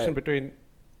the connection between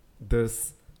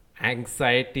this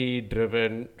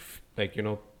anxiety-driven, like, you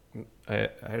know,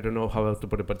 I don't know how else to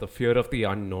put it, but the fear of the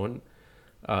unknown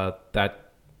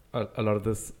that a lot of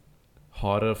this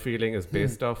horror feeling is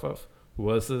based off of,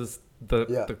 versus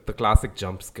the classic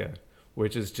jump scare,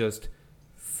 which is just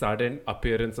sudden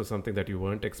appearance of something that you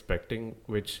weren't expecting,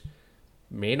 which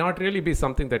may not really be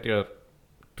something that you're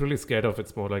truly scared of.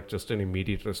 It's more like just an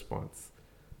immediate response.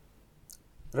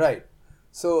 Right.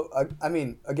 So, I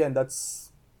mean, again,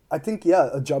 I think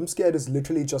a jump scare is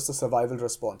literally just a survival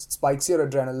response. It spikes your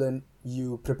adrenaline,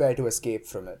 you prepare to escape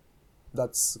from it.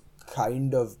 That's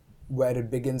kind of where it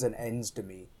begins and ends to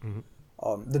me.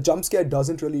 The jump scare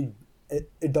doesn't really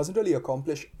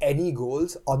accomplish any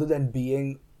goals other than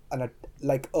being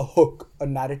like a hook, a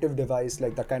narrative device,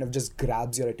 like that kind of just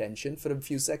grabs your attention for a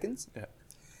few seconds. Yeah.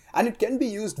 And it can be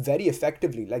used very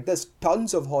effectively. Like, there's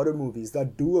tons of horror movies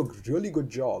that do a really good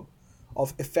job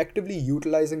of effectively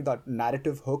utilizing that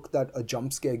narrative hook that a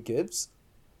jump scare gives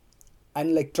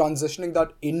and like transitioning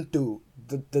that into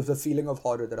the feeling of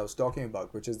horror that I was talking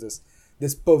about, which is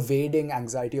this pervading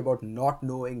anxiety about not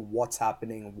knowing what's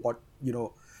happening, what, you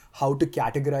know, how to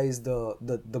categorize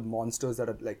the monsters that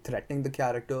are like threatening the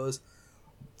characters,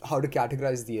 how to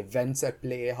categorize the events at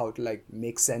play, how to like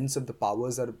make sense of the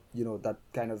powers that, you know, that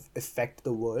kind of affect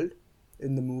the world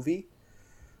in the movie.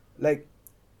 Like,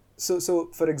 so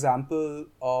for example,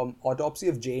 Autopsy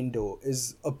of Jane Doe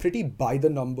is a pretty by the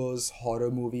numbers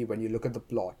horror movie when you look at the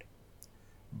plot,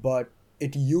 but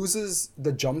it uses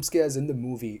the jump scares in the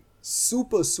movie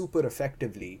super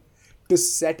effectively to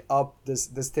set up this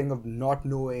thing of not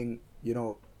knowing, you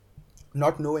know,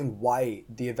 not knowing why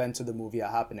the events of the movie are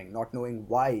happening, not knowing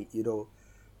why, you know,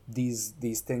 these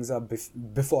things are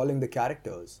befalling the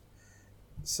characters.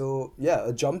 So yeah,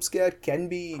 a jump scare can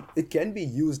be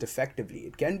used effectively.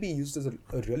 It can be used as a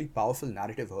really powerful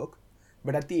narrative hook,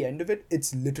 but at the end of it,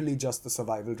 it's literally just the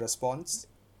survival response,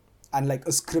 and like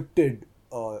a scripted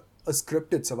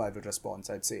survival response,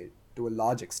 I'd say, to a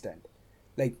large extent.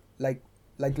 Like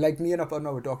me and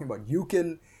Aparna were talking about, you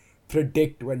can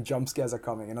predict when jump scares are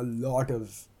coming in a lot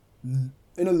of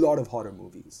horror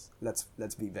movies.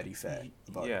 Let's be very fair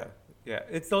about it. Yeah,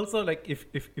 it's also like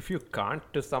if you can't,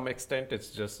 to some extent, it's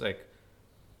just like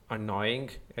annoying,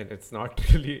 and it's not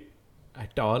really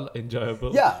at all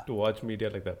enjoyable to watch media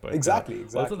like that. But exactly.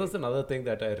 Also, there's another thing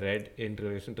that I read in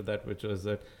relation to that, which was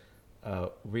that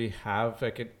we have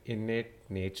like an innate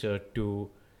nature to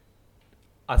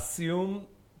assume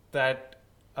that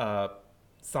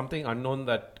something unknown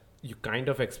that you kind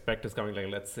of expect is coming. Like,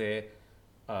 let's say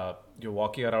you're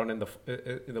walking around in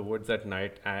the woods at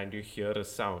night and you hear a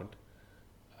sound.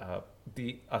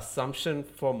 The assumption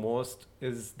for most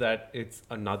is that it's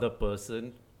another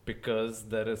person, because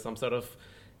there is some sort of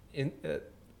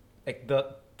like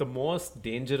the most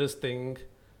dangerous thing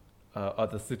or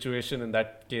the situation in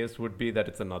that case would be that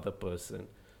it's another person.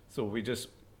 So we just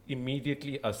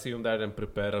immediately assume that and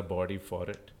prepare a body for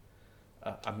it.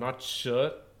 I'm not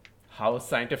sure how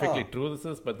scientifically true this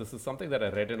is, but this is something that I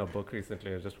read in a book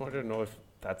recently. I just wanted to know if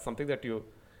that's something that you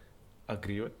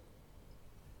agree with.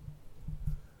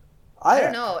 I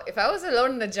don't know. If I was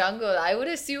alone in the jungle, I would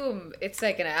assume it's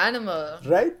like an animal.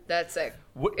 Right? That's like...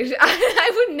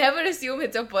 I would never assume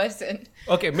it's a person.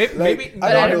 Okay, maybe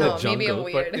but I don't know. Jungle, maybe I'm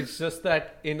weird. But it's just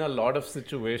that in a lot of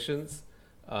situations,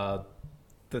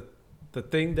 the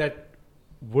thing that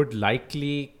would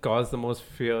likely cause the most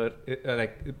fear,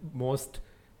 most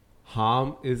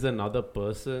harm, is another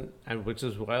person, and which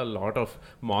is why a lot of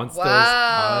monsters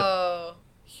are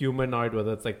humanoid,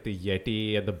 whether it's like the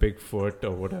Yeti and the Bigfoot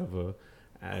or whatever.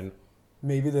 And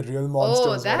maybe the real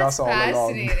monsters were us all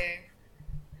along.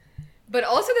 But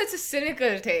also that's a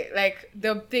cynical take. Like,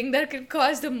 the thing that can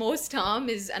cause the most harm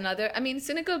is another... I mean,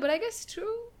 cynical, but I guess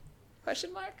true?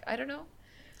 Question mark? I don't know.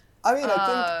 I mean,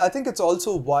 I think it's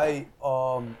also why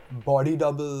body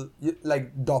double,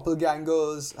 like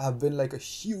doppelgangers, have been like a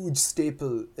huge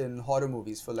staple in horror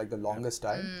movies for like the longest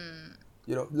time.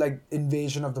 You know, like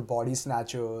Invasion of the Body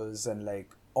Snatchers and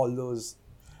like all those,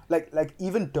 like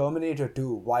even Terminator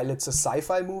 2, while it's a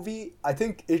sci-fi movie, I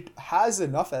think it has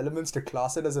enough elements to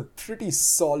class it as a pretty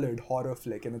solid horror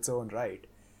flick in its own right.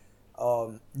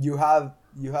 You have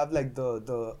like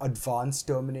the advanced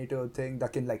Terminator thing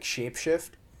that can like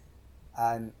shapeshift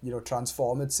and, you know,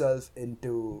 transform itself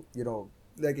into, you know,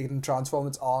 like it can transform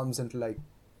its arms into like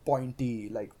pointy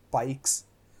like pikes,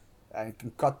 and it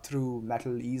can cut through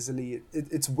metal easily.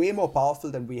 It's way more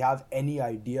powerful than we have any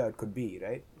idea it could be,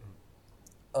 right?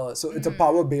 So it's a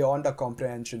power beyond our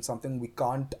comprehension, something we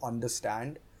can't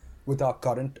understand with our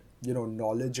current, you know,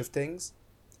 knowledge of things.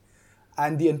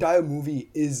 And the entire movie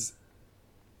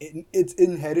it's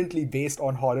inherently based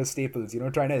on horror staples, you know,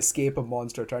 trying to escape a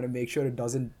monster, trying to make sure it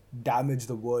doesn't damage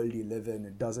the world you live in.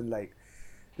 It doesn't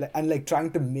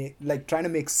trying to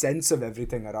make sense of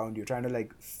everything around you, trying to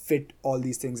like fit all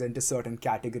these things into certain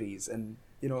categories. And,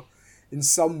 you know, in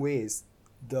some ways,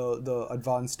 the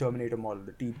advanced Terminator model,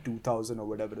 the T-2000 or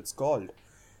whatever it's called,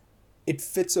 it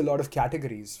fits a lot of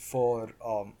categories for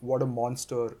what a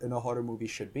monster in a horror movie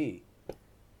should be.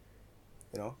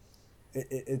 You know?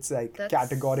 It's like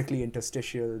categorically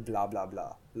interstitial, blah, blah,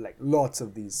 blah. Like lots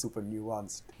of these super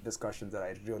nuanced discussions that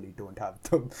I really don't have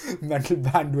the mental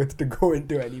bandwidth to go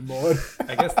into anymore.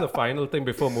 I guess the final thing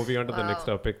before moving on to the next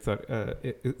topic,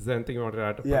 is there anything you want to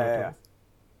add? Yeah.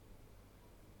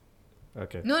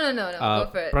 Okay. No. Go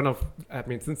for it. Pranav, I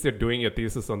mean, since you're doing your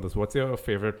thesis on this, what's your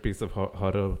favorite piece of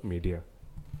horror media?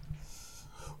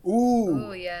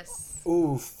 Ooh, yes.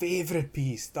 Ooh, favorite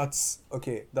piece. That's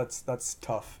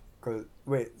tough.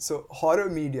 Wait, so horror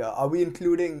media, are we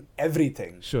including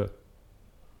everything? Sure.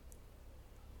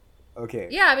 Okay.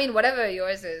 Yeah, I mean, whatever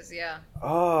yours is, yeah.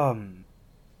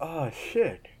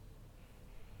 Shit.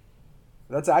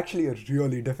 That's actually a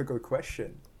really difficult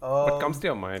question. What comes to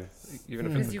your mind, even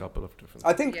if it's a couple of different...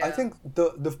 I think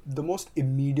the most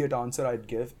immediate answer I'd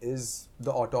give is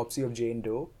The Autopsy of Jane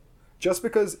Doe. Just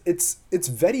because it's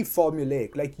very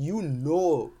formulaic. Like, you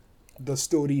know the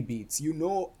story beats, you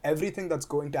know everything that's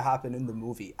going to happen in the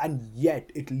movie, and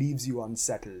yet it leaves you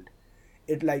unsettled.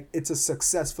 It's a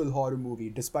successful horror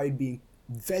movie despite being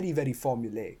very, very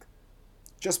formulaic.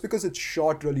 Just because it's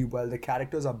shot really well, the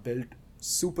characters are built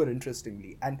super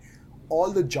interestingly, and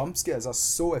all the jump scares are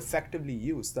so effectively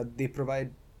used that they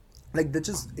provide, like, they're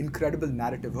just incredible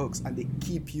narrative hooks, and they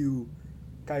keep you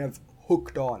kind of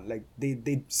hooked on. Like,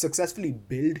 they successfully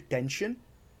build tension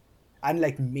and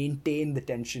like maintain the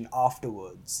tension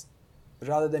afterwards,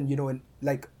 rather than, you know,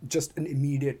 like just an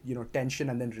immediate, you know,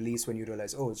 tension and then release when you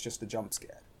realize, oh, it's just a jump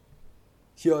scare.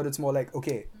 Here it's more like,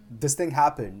 okay, this thing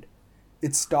happened,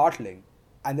 it's startling,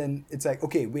 and then it's like,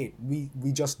 okay, wait, we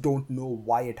just don't know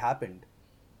why it happened,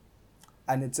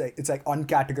 and it's like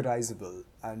uncategorizable,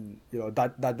 and, you know,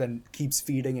 that then keeps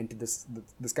feeding into this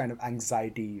kind of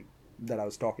anxiety that I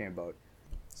was talking about.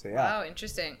 So yeah. Wow,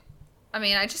 interesting. I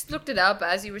mean, I just looked it up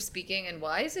as you were speaking, and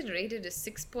why is it rated as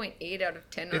 6.8 out of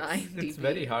 10 on IMDb? It's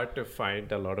very hard to find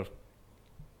a lot of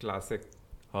classic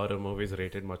horror movies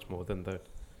rated much more than that.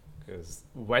 Because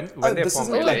when they're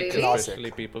formulaic, really?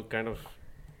 especially people kind of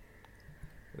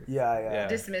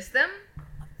dismiss them.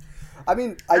 I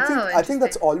mean, I think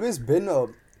that's always been a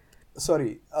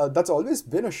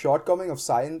shortcoming of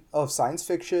science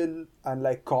fiction and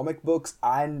like comic books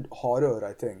and horror,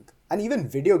 I think. And even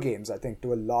video games, I think,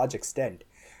 to a large extent.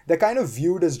 They're kind of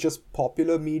viewed as just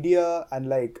popular media and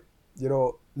like, you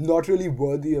know, not really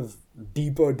worthy of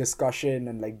deeper discussion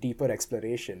and like deeper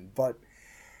exploration. But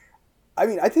I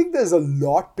mean, I think there's a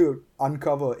lot to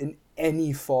uncover in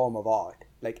any form of art,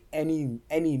 like any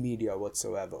media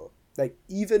whatsoever. Like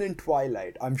even in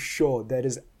Twilight, I'm sure there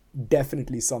is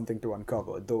definitely something to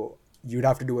uncover, though you'd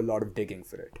have to do a lot of digging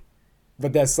for it.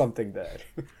 But there's something there.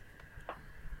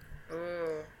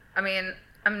 Ooh. I mean,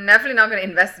 I'm definitely not going to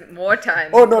invest more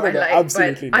time. Oh, no,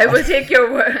 absolutely but not. I will take your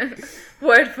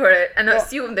word for it and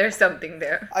assume there's something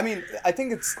there. I mean, I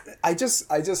think I just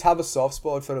have a soft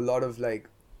spot for a lot of like,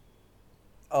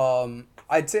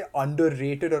 I'd say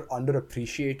underrated or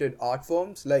underappreciated art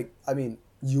forms. Like, I mean,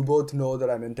 you both know that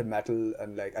I'm into metal,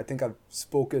 and like, I think I've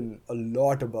spoken a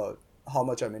lot about how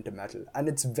much I'm into metal, and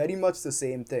it's very much the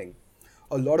same thing.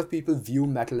 A lot of people view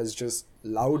metal as just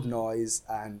loud noise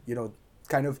and, you know,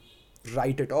 kind of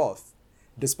write it off,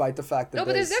 despite the fact that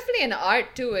but there's definitely an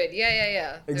art to it.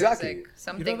 Yeah. Exactly. There's like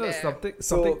something there's there.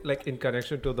 something like in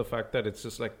connection to the fact that it's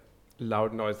just like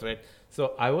loud noise, right?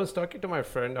 So I was talking to my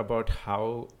friend about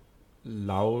how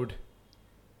loud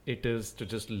it is to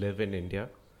just live in India.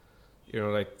 You know,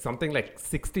 like something like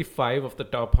 65 of the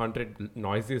top 100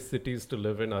 noisiest cities to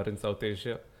live in are in South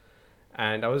Asia.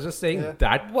 And I was just saying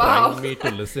that primed me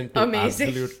to listen to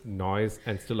absolute noise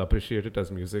and still appreciate it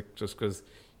as music, just because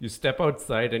you step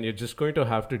outside and you're just going to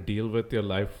have to deal with your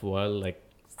life while like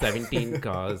 17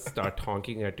 cars start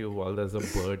honking at you while there's a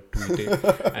bird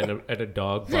tweeting and a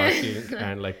dog barking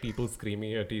and like people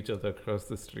screaming at each other across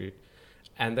the street.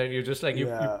 And then you just like,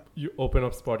 you open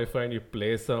up Spotify and you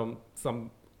play some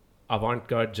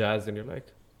avant-garde jazz and you're like,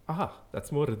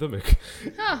 that's more rhythmic.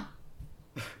 Huh.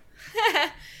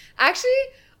 Actually,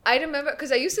 I remember,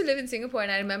 because I used to live in Singapore,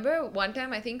 and I remember one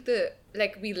time, I think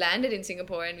we landed in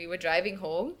Singapore and we were driving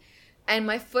home, and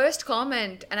my first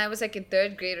comment, and I was like in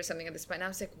 3rd grade or something at this point, and I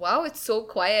was like, wow, it's so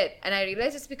quiet. And I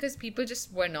realized it's because people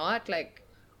just were not like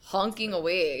honking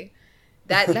away.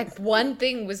 That like one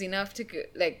thing was enough to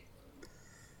like,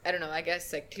 I don't know, I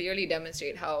guess like clearly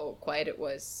demonstrate how quiet it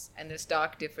was and the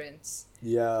stark difference.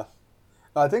 Yeah.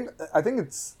 I think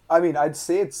it's, I mean, I'd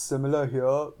say it's similar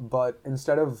here, but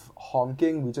instead of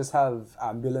honking, we just have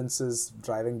ambulances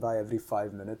driving by every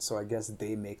 5 minutes, so I guess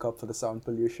they make up for the sound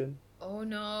pollution. Oh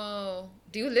no.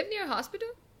 Do you live near a hospital?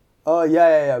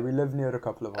 Yeah. We live near a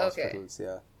couple of hospitals,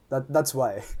 yeah. That's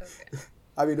why. Okay.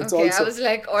 I mean, it's also... I was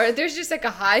like, or there's just like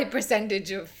a high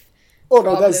percentage of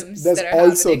problems there's that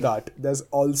also happening. that. There's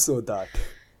also that.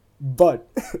 But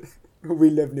we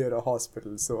live near a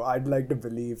hospital, so I'd like to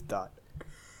believe that.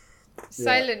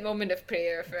 Silent moment of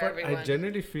prayer for everyone. I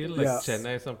generally feel like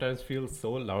Chennai sometimes feels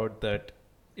so loud that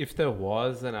if there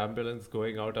was an ambulance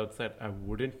going out outside, I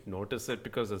wouldn't notice it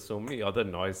because there's so many other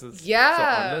noises. Yeah.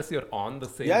 So unless you're on the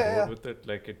same road with it,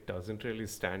 like it doesn't really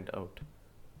stand out.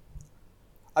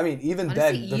 I mean, even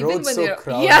honestly, then, the road's so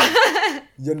crowded. Yeah.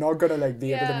 You're not gonna like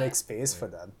be able to make space for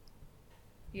them.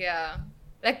 Yeah.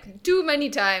 Like, too many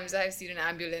times I've seen an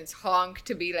ambulance honk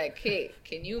to be like, hey,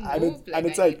 can you move? And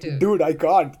it's like, dude, I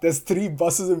can't. There's 3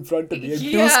 buses in front of me and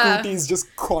 2 scooties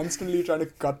just constantly trying to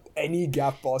cut any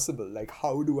gap possible. Like,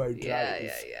 how do I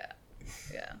drive?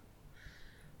 Yeah.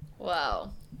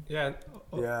 Wow. Yeah.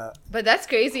 Yeah. But that's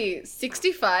crazy.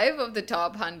 65 of the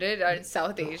top 100 are in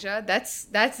South Asia.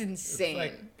 That's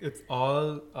insane. It's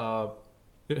all,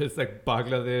 it's like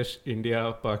Bangladesh,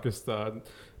 India, Pakistan,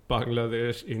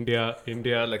 Bangladesh,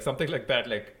 India, like something like that.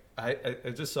 Like I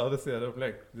just saw this the other,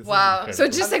 like, this wow. So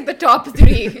just like the top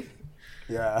 3.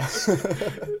 Yeah.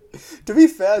 To be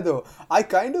fair though, I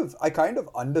kind of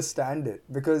understand it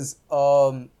because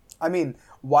I mean,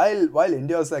 while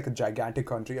India is like a gigantic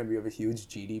country and we have a huge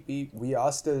GDP, we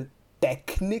are still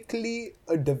technically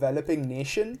a developing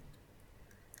nation.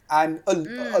 And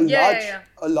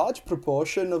a large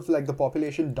proportion of like the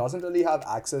population doesn't really have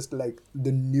access to like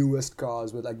the newest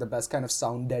cars with like the best kind of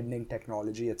sound deadening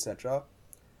technology, etc.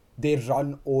 They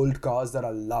run old cars that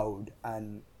are loud,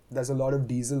 and there's a lot of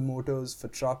diesel motors for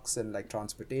trucks and like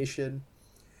transportation.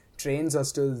 Trains are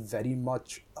still very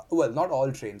much, well, not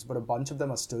all trains, but a bunch of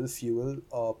them are still fuel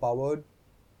powered.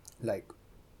 Like,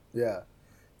 yeah.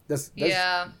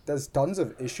 there's tons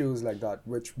of issues like that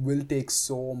which will take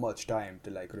so much time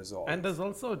to like resolve. And there's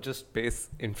also just base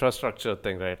infrastructure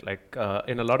thing, right? Like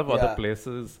in a lot of other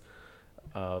places,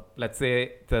 let's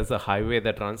say there's a highway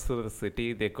that runs through the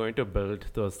city, they're going to build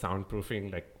those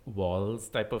soundproofing like walls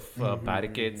type of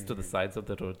barricades to the sides of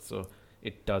the road, so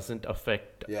it doesn't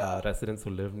affect residents who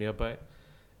live nearby.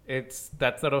 It's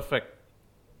that sort of like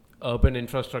urban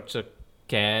infrastructure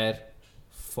care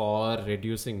for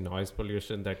reducing noise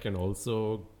pollution that can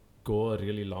also go a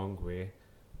really long way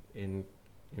in,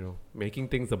 making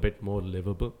things a bit more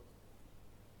livable.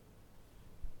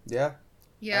 Yeah.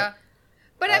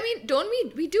 But I mean, don't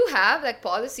we do have like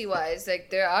policy wise, like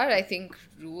there are, I think,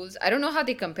 rules. I don't know how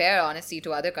they compare honestly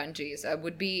to other countries. I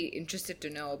would be interested to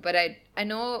know, but I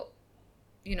know,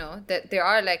 that there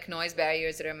are like noise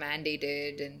barriers that are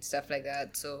mandated and stuff like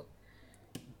that. So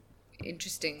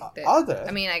interesting. Are there?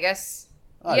 I mean, I guess.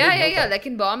 Yeah. Like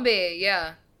in Bombay,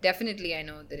 yeah, definitely. I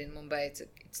know that in Mumbai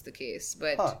it's the case,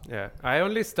 but yeah, I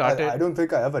only started. I don't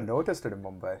think I ever noticed it in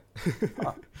Mumbai.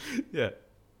 Yeah.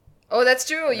 Oh, that's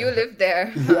true. You lived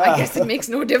there. I guess it makes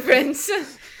no difference.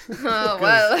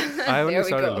 Well, I only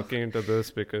started looking into this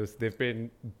because they've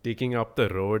been digging up the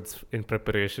roads in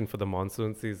preparation for the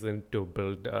monsoon season to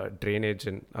build drainage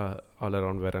in all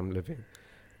around where I'm living,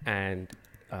 and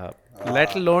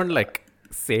let alone like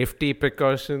safety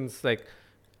precautions, like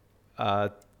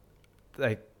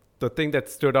the thing that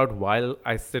stood out while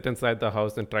I sit inside the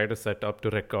house and try to set up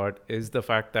to record is the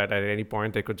fact that at any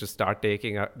point they could just start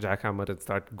taking a jackhammer and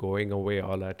start going away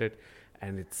all at it,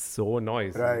 and it's so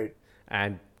noisy. Right.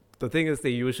 And the thing is, they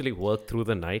usually work through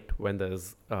the night when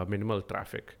there's minimal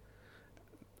traffic.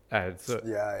 And so,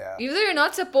 even though you're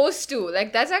not supposed to,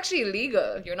 like that's actually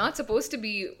illegal. You're not supposed to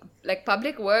be like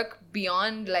public work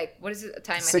beyond like, what is it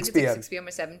time? I think it's like 6 p.m.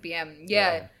 or 7 p.m.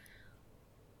 Yeah.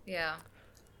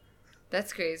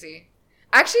 That's crazy.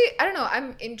 Actually, I don't know.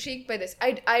 I'm intrigued by this.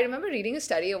 I remember reading a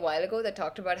study a while ago that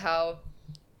talked about how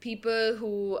people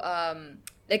who,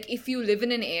 like if you live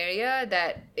in an area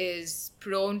that is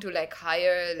prone to like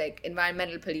higher like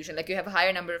environmental pollution, like you have a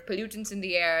higher number of pollutants in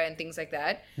the air and things like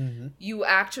that,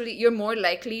 you're more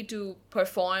likely to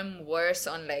perform worse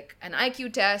on like an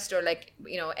IQ test or like,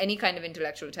 any kind of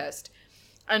intellectual test.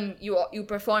 And you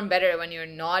perform better when you're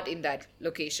not in that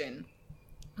location,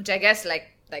 which I guess like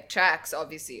tracks,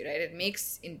 obviously, right? It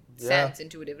makes sense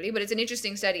intuitively, but it's an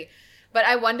interesting study. But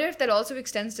I wonder if that also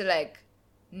extends to like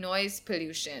noise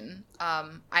pollution.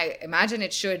 I imagine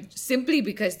it should, simply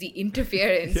because the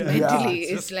interference mentally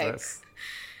is like stress.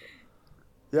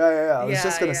 I was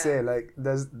just gonna say, like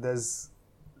there's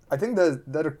I think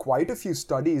there are quite a few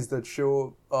studies that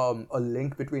show a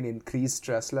link between increased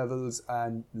stress levels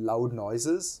and loud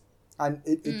noises. And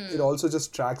it also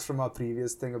just tracks from our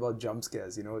previous thing about jump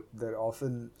scares. They're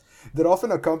often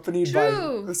accompanied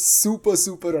by super,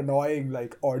 super annoying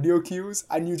like audio cues,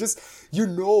 and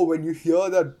when you hear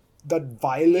that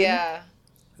violin,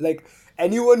 like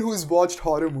anyone who's watched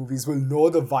horror movies will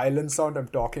know the violin sound I'm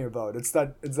talking about. It's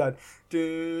that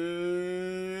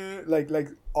like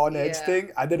on edge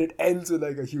thing, and then it ends with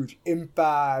like a huge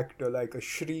impact or like a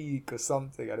shriek or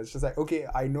something, and it's just like, okay,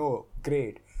 I know,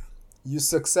 great. You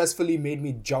successfully made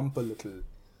me jump a little.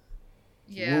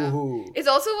 Yeah. Woo-hoo. It's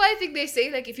also why I think they say,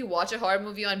 like, if you watch a horror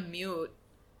movie on mute,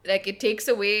 like, it takes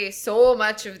away so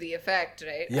much of the effect,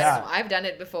 right? Yeah. I don't know, I've done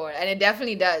it before, and it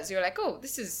definitely does. You're like, oh,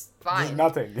 this is fine. There's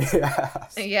nothing.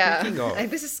 Yeah.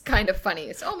 Like, this is kind of funny.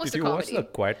 It's almost a comedy. Did you watch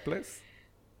The Quiet Place?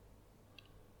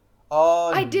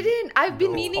 I didn't. I've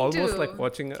been meaning almost to. Almost like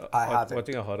watching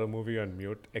a horror movie on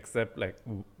mute, except like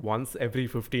once every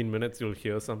 15 minutes you'll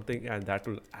hear something, and that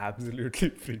will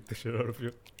absolutely freak the shit out of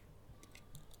you.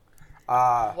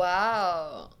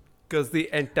 Wow. Because the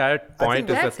entire point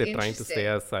is that they're trying to stay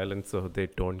as silent so they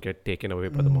don't get taken away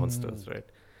by the monsters, right?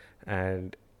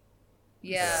 And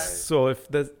so if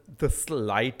there's the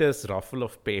slightest ruffle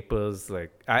of papers,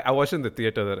 like I watched in the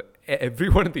theater that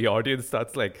everyone in the audience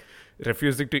starts like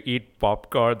refusing to eat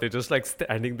popcorn. They're just like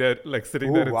standing there, like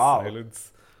sitting there in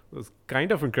silence. It was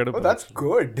kind of incredible. Oh, that's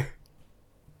good.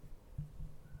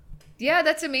 Yeah,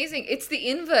 that's amazing. It's the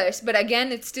inverse, but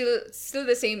again, it's still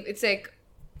the same. It's like,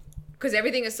 because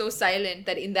everything is so silent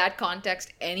that in that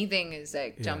context, anything is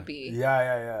like jumpy.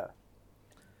 Yeah.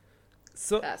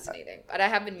 So fascinating. But I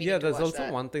haven't meaning to there's watch also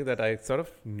that. one thing that I sort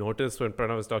of noticed when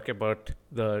Pranav was talking about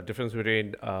the difference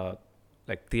between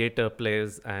like theater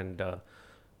plays and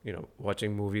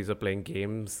watching movies or playing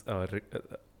games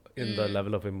in the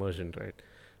level of immersion, right?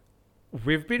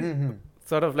 We've been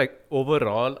sort of like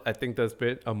overall, I think there's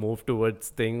been a move towards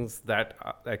things that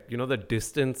are like, the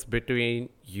distance between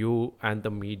you and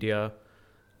the media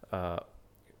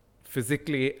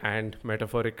physically and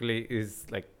metaphorically is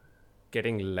like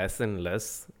getting less and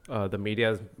less. The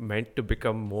media is meant to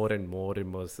become more and more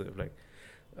immersive, like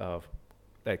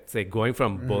say going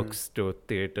from books to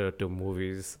theater to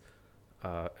movies,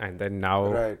 and then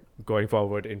now going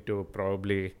forward into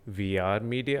probably VR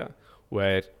media,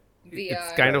 where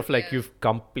it's kind of like you've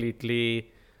completely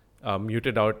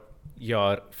muted out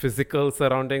your physical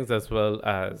surroundings as well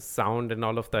as sound and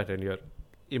all of that, and you're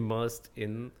immersed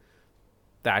in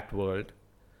that world.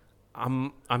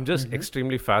 I'm just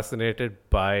extremely fascinated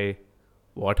by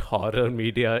what horror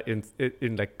media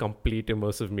in like complete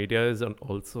immersive media is, and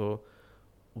also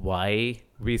why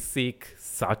we seek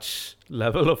such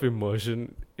level of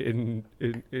immersion in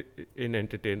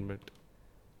entertainment.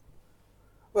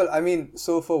 Well, I mean,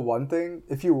 so for one thing,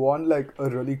 if you want like a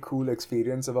really cool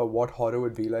experience about what horror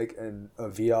would be like in a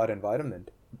VR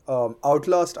environment,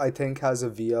 Outlast I think has a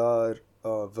VR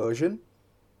version,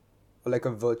 like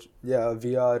a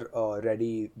VR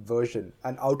ready version,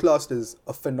 and Outlast is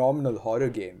a phenomenal horror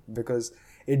game because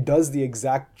it does the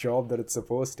exact job that it's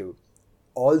supposed to.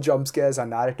 All jump scares are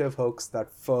narrative hooks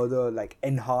that further like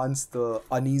enhance the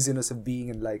uneasiness of being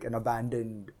in like an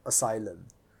abandoned asylum.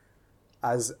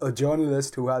 As a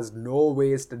journalist who has no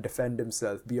ways to defend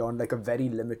himself beyond like a very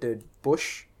limited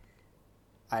push,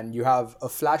 and you have a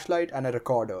flashlight and a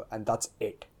recorder, and that's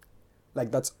it.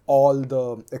 Like that's all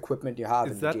the equipment you have.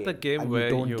 Is that game, the game and where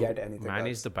you don't get anything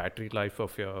manage else. the battery life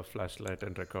of your flashlight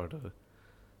and recorder,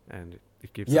 and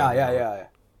it keeps Yeah,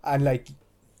 and like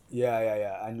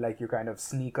and like you kind of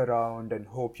sneak around and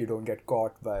hope you don't get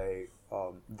caught by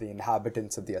the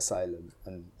inhabitants of the asylum.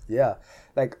 And yeah,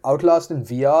 like Outlast in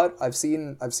VR, I've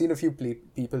seen a few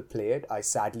people play it. I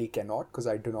sadly cannot because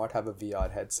I do not have a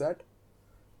VR headset.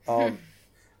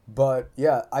 But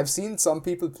yeah, I've seen some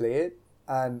people play it,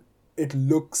 and it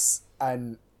looks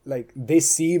and like they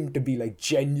seem to be like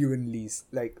genuinely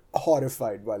like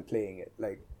horrified while playing it.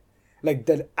 Like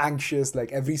they're anxious,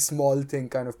 like every small thing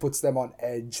kind of puts them on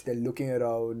edge. They're looking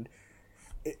around.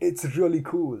 It's really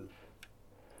cool.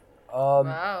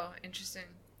 Wow, interesting.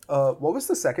 What was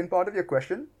the second part of your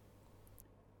question?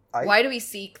 Why do we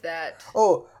seek that?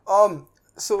 Oh,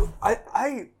 so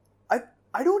I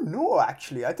don't know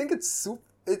actually. I think it's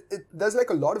there's like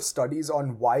a lot of studies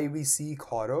on why we seek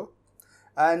horror,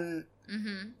 and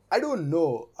I don't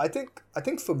know. I think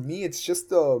for me it's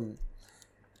just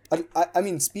I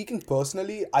mean, speaking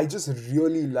personally, I just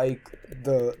really like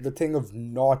the thing of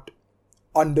not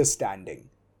understanding.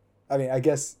 I mean, I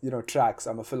guess, tracks,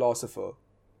 I'm a philosopher.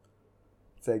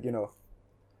 It's like,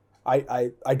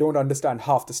 I don't understand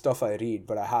half the stuff I read,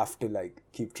 but I have to like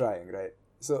keep trying, right?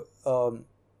 So,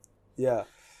 yeah.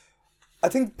 I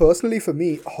think personally for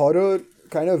me, horror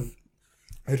kind of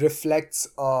reflects,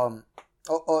 how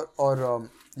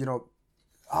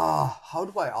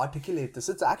do I articulate this?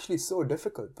 It's actually so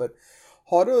difficult, but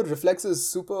horror reflects a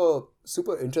super,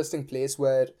 super interesting place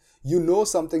where you know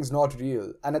something's not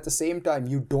real, and at the same time,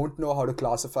 you don't know how to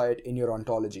classify it in your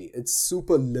ontology. It's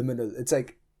super liminal. It's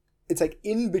like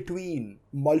in between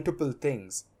multiple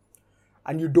things,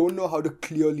 and you don't know how to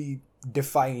clearly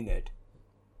define it.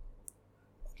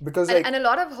 Because and a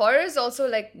lot of horror is also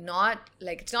like not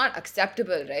like it's not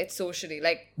acceptable, right? Socially,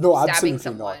 like no, stabbing absolutely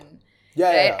someone. Not.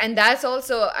 Yeah. And that's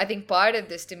also, I think, part of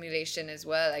the stimulation as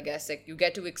well. I guess like you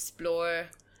get to explore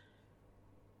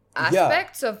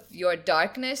aspects of your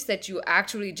darkness that you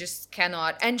actually just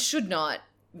cannot and should not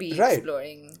be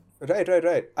exploring.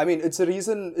 Right. I mean, it's a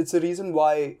reason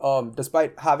why,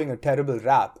 despite having a terrible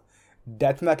rap,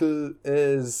 death metal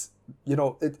is,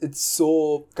 it's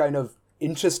so kind of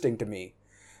interesting to me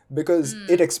because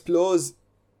it explores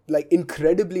like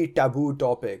incredibly taboo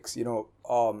topics.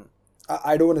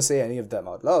 I don't want to say any of them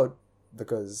out loud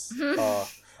because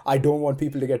I don't want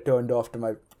people to get turned off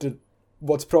to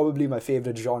what's probably my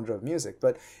favorite genre of music.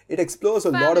 But it explores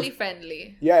a lot of... Family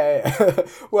friendly. Yeah.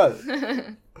 Well,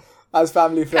 as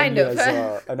family friendly kind of.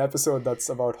 as an episode that's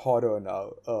about horror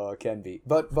now can be.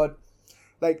 But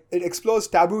like it explores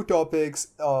taboo topics,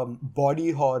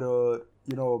 body horror,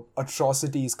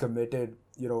 atrocities committed,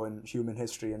 in human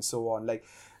history and so on. Like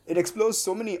it explores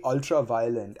so many ultra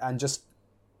violent and just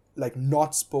like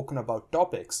not spoken about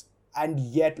topics, and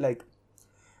yet like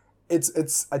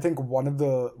it's I think one of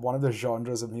the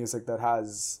genres of music that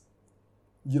has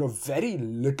very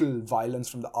little violence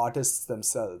from the artists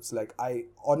themselves. Like I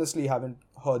honestly haven't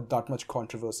heard that much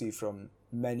controversy from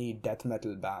many death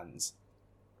metal bands,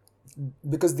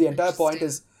 because the entire point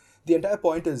is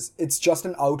it's just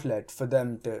an outlet for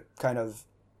them to kind of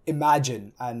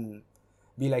imagine and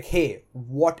be like, hey,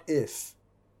 what if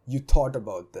you thought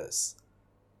about this?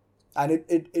 And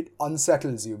it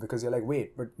unsettles you because you're like,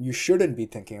 wait, but you shouldn't be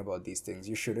thinking about these things.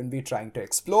 You shouldn't be trying to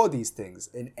explore these things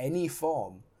in any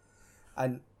form.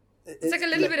 And it's like a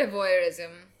little bit of voyeurism.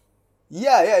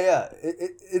 Yeah.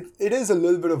 It is a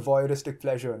little bit of voyeuristic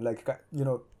pleasure, and like,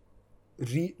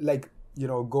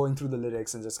 going through the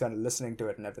lyrics and just kind of listening to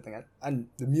it and everything. And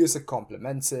the music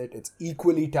complements it. It's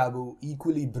equally taboo,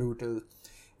 equally brutal.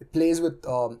 It plays with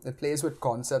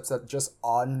concepts that just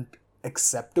aren't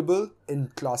acceptable in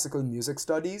classical music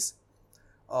studies.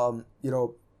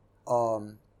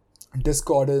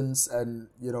 Discordance and,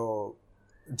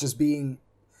 just being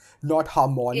not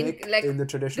harmonic in the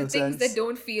traditional sense. The things that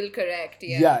don't feel correct,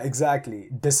 Yeah, exactly.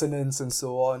 Dissonance and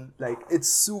so on. Like, it's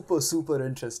super, super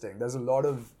interesting. There's a lot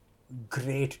of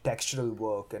great textural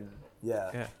work and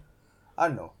yeah. I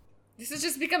don't know. This is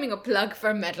just becoming a plug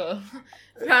for metal.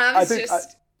 we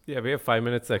have 5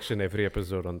 minute section every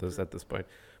episode on this at this point.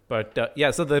 But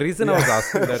so the reason I was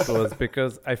asking that was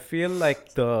because I feel like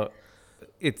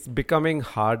it's becoming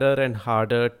harder and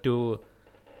harder to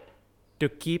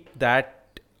keep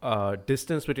that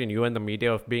distance between you and the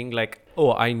media of being like,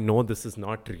 oh, I know this is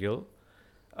not real,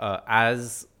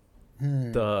 as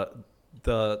the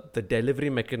delivery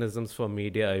mechanisms for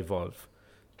media evolve,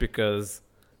 because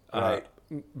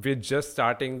we're just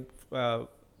starting to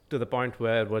the point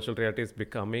where virtual reality is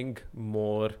becoming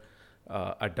more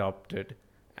adopted,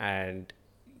 and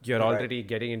you're already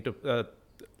getting into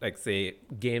like, say,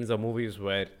 games or movies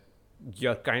where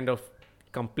you're kind of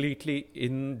completely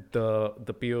in the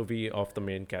POV of the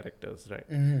main characters, right?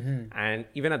 Mm-hmm. And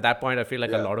even at that point, I feel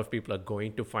like a lot of people are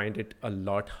going to find it a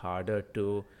lot harder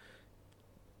to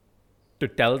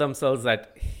tell themselves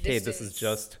that, hey, this is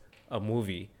just a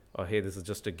movie, or hey, this is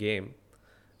just a game,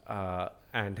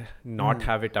 and not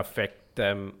have it affect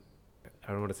them.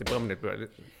 I don't want to say permanent, but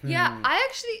yeah,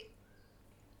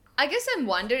 I guess I'm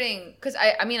wondering, because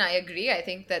I mean, I agree. I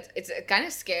think that it's kind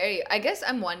of scary. I guess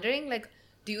I'm wondering, like,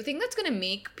 do you think that's going to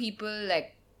make people,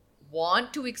 like,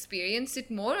 want to experience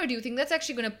it more? Or do you think that's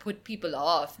actually going to put people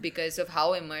off because of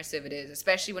how immersive it is,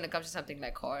 especially when it comes to something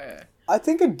like horror? I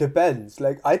think it depends.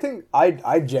 Like, I think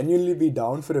I'd genuinely be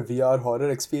down for a VR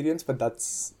horror experience, but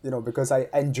that's, because I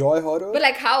enjoy horror. But,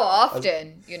 like, how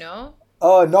often,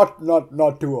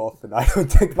 Not too often. I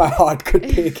don't think my heart could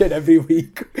take it every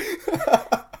week.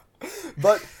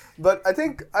 But I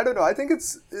think, I don't know, I think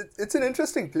it's an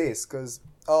interesting place, because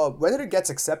whether it gets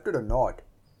accepted or not,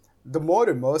 the more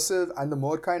immersive and the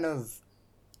more kind of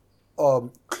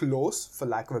close, for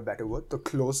lack of a better word, the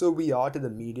closer we are to the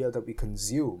media that we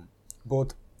consume,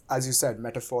 both, as you said,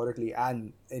 metaphorically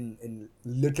and in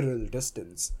literal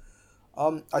distance,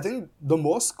 I think the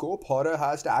more scope horror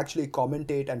has to actually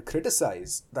commentate and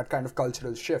criticize that kind of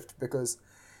cultural shift, because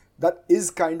that is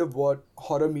kind of what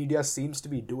horror media seems to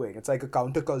be doing. It's like a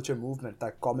counterculture movement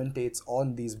that commentates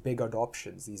on these big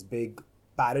adoptions, these big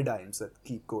paradigms that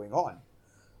keep going on.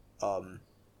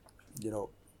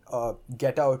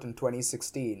 Get Out in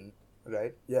 2016,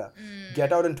 right? Yeah.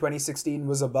 Get Out in 2016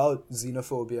 was about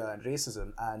xenophobia and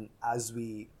racism. And as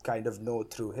we kind of know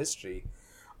through history,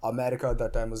 America at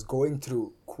that time was going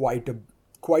through quite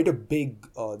a big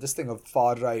this thing of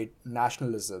far-right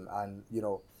nationalism and,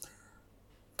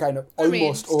 kind of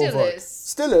almost overt.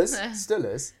 Still is.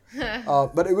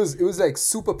 But it was like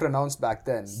super pronounced back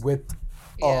then with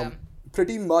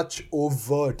pretty much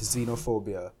overt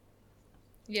xenophobia.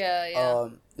 Yeah.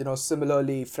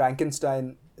 Similarly,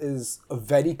 Frankenstein is a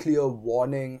very clear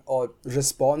warning or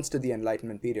response to the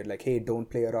Enlightenment period. Like, hey, don't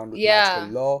play around with natural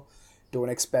law. Don't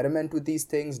experiment with these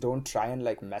things. Don't try and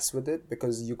like mess with it,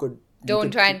 because you could...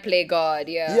 Don't try and play God,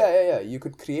 Yeah. You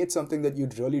could create something that you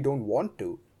really don't want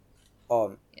to.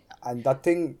 And that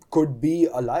thing could be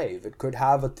alive. It could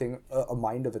have a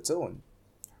mind of its own.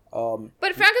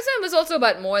 But Frankenstein was also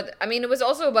about more... it was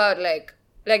also about like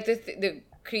the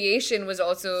creation was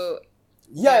also...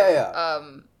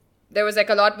 there was like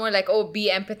a lot more like, be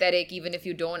empathetic even if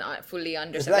you don't fully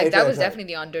understand. That was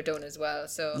definitely the undertone as well.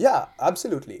 So yeah,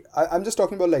 absolutely. I'm just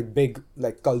talking about like big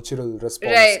like cultural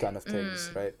response kind of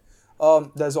things, right?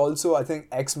 There's also, I think,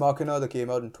 Ex Machina that came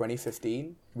out in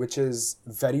 2015, which is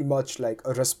very much like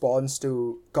a response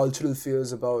to cultural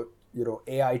fears about,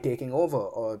 AI taking over,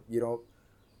 or,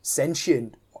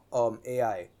 sentient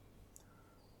AI.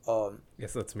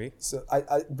 Yes, that's me. So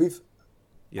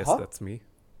Yes, that's me.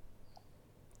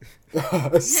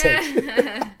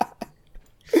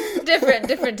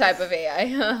 different type of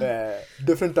AI.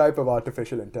 Different type of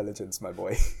artificial intelligence, my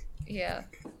boy. Yeah.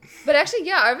 But actually,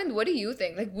 Arvind, what do you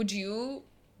think? Like, would you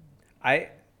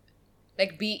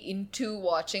be into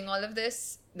watching all of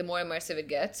this the more immersive it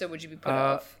gets, or would you be put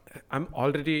off? I'm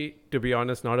already, to be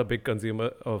honest, not a big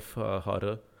consumer of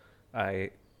horror.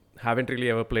 I haven't really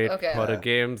ever played horror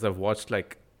games. I've watched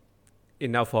like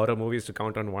enough horror movies to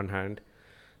count on one hand.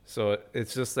 So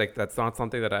it's just like that's not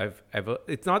something that I've ever.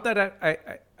 It's not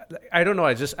that I don't know.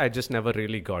 I just never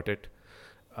really got it.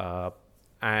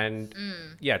 And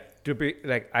yeah, to be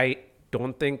like, I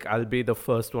don't think I'll be the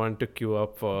first one to queue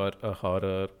up for a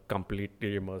horror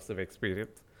completely immersive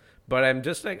experience. But I'm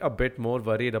just like a bit more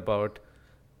worried about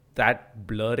that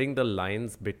blurring the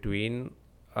lines between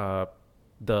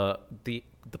the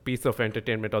piece of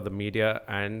entertainment or the media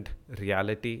and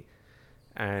reality,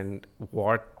 and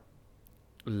what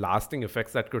lasting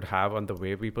effects that could have on the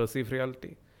way we perceive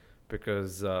reality.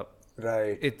 Because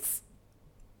it's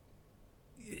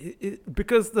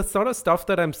because the sort of stuff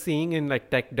that I'm seeing in like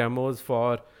tech demos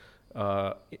for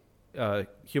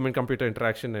human computer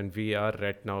interaction and VR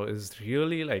right now is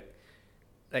really like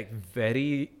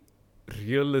very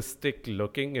realistic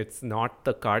looking. It's not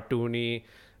the cartoony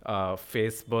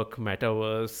Facebook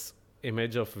metaverse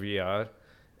image of VR.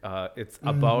 It's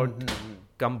about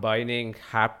combining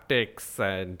haptics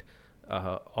and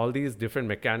all these different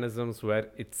mechanisms where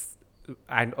it's,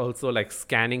 and also like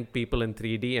scanning people in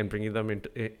 3D and bringing them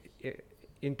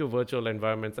into virtual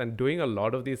environments, and doing a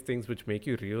lot of these things which make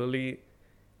you really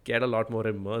get a lot more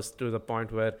immersed, to the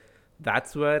point where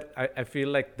that's where I feel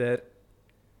like there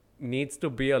needs to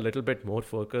be a little bit more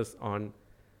focus on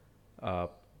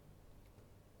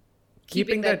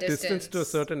keeping that distance to a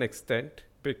certain extent,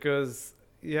 because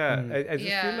I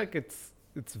just feel like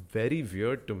it's very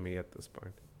weird to me at this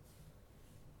point.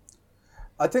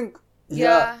 I think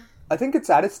I think it's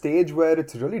at a stage where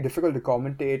it's really difficult to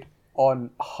commentate on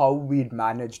how we'd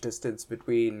manage distance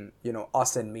between,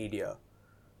 us and media.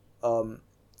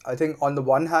 I think on the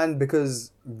one hand,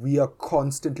 because we are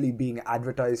constantly being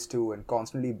advertised to and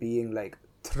constantly being like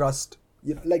thrust,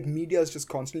 like media is just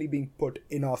constantly being put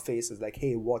in our faces, like,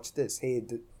 hey, watch this, hey,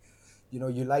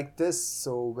 you like this,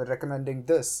 so we're recommending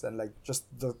this, and like just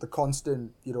the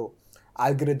constant,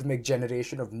 algorithmic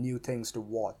generation of new things to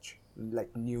watch,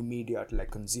 like new media to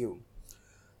like consume.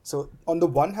 So on the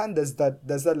one hand, there's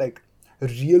that like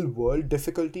real world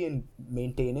difficulty in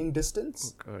maintaining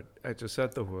distance. Oh god, I just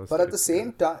said the worst. But at the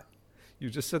same time, you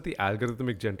just said the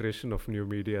algorithmic generation of new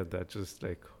media. That just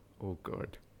like, oh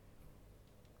god.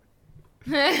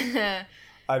 I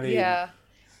mean, yeah.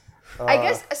 I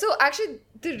guess so. Actually,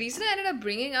 the reason I ended up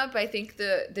bringing up, I think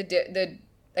the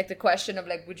question of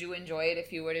like, would you enjoy it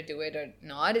if you were to do it or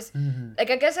not, is like,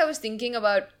 I guess I was thinking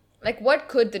about like, what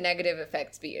could the negative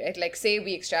effects be, right? Like, say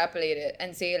we extrapolate it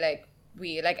and say like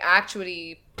we like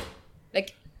actually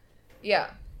like,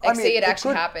 say it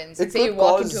actually happens, and say you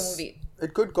walk into a movie.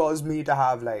 It could cause me to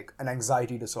have like an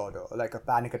anxiety disorder or like a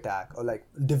panic attack, or like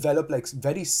develop like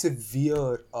very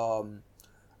severe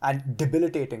and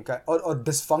debilitating or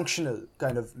dysfunctional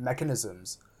kind of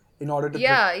mechanisms in order to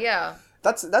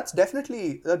that's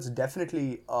definitely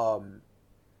a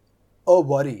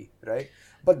worry, right?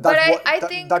 But I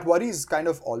think that worry's kind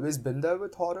of always been there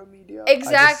with horror media.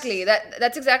 Exactly.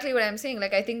 That's exactly what I'm saying.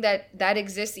 Like, I think that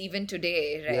exists even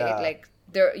today, right? Yeah. Like,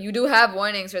 you do have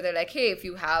warnings where they're like, hey, if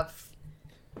you have,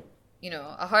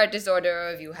 a heart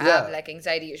disorder, if you have like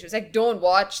anxiety issues, like, don't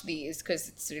watch these because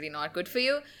it's really not good for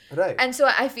you. Right. And so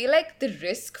I feel like the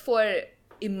risk for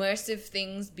immersive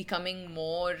things becoming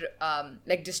more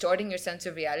like distorting your sense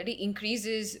of reality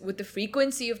increases with the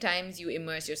frequency of times you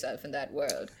immerse yourself in that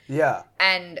world. Yeah.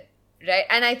 And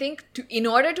I think in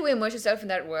order to immerse yourself in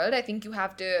that world, I think you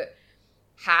have to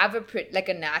have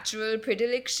a natural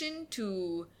predilection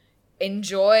to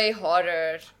enjoy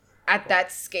horror at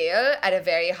that scale, at a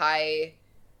very high,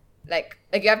 like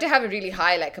you have to have a really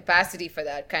high like capacity for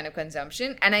that kind of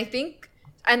consumption. And I think,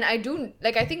 and I do,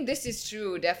 like, I think this is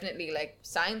true definitely, like,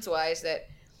 science-wise, that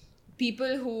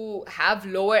people who have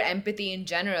lower empathy in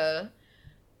general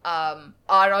are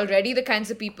already the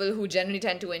kinds of people who generally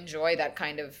tend to enjoy that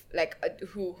kind of, like,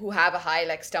 who have a high,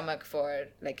 like, stomach for,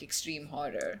 like, extreme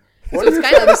horror. What are you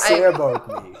trying to say about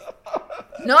me?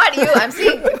 Not you, I'm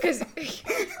saying, because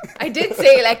I did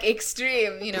say, like,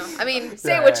 extreme, I mean,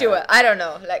 say what you will. I don't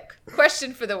know, like,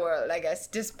 question for the world, I guess.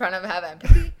 Does Pranav have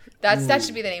empathy? That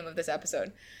should be the name of this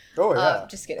episode. Oh, yeah.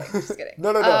 Just kidding.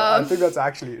 No. I think that's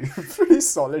actually a pretty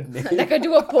solid name. Like, I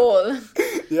do a poll.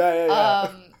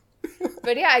 Yeah.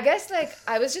 But yeah, I guess, like,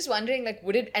 I was just wondering, like,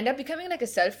 would it end up becoming, like, a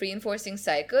self-reinforcing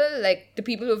cycle? Like, the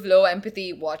people who have low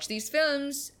empathy watch these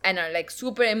films and are, like,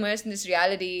 super immersed in this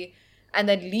reality, and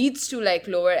that leads to, like,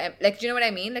 lower... like, do you know what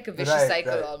I mean? Like, a vicious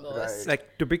cycle almost. Right.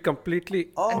 Like, to be completely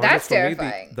honest, and that's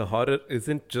terrifying. Me, the horror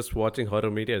isn't just watching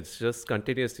horror media. It's just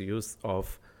continuous use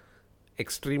of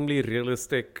extremely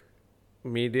realistic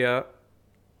media,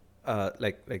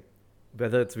 like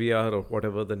whether it's VR or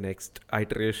whatever the next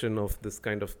iteration of this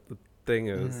kind of thing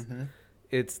is,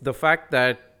 it's the fact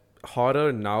that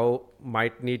horror now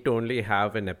might need to only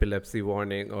have an epilepsy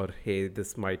warning, or hey,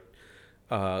 this might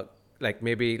like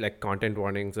maybe like content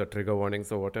warnings or trigger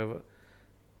warnings or whatever.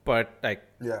 But like,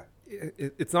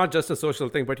 it's not just a social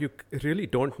thing, but you really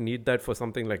don't need that for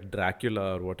something like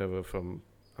Dracula or whatever from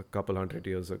a couple 100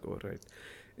 years ago, right?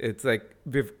 It's like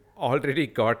we've already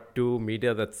got to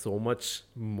media that's so much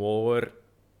more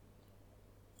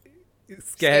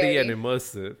scary and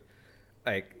immersive.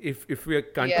 Like if we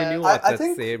continue at that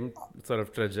same sort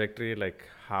of trajectory, like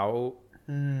how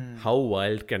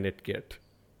wild can it get?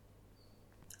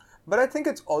 But I think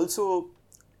it's also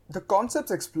the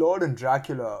concepts explored in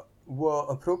Dracula were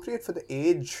appropriate for the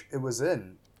age it was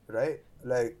in, right?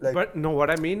 Like. But no,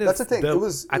 what I mean is that's the thing.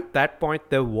 At that point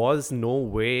there was no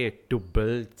way to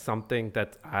build something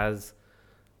that's as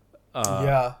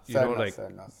fair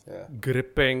enough.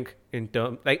 Gripping in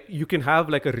terms, like you can have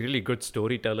like a really good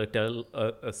storyteller tell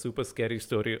a super scary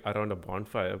story around a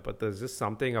bonfire, but there's just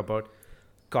something about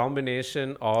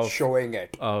combination of showing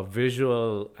it,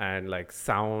 visual and like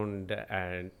sound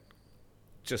and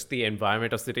just the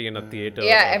environment of sitting in a theater.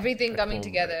 Everything coming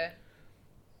together.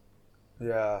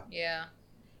 Right? Yeah.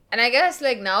 And I guess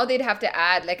like now they'd have to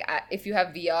add, like if you have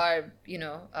VR,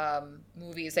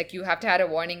 movies, like you have to add a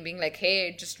warning being like,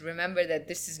 hey, just remember that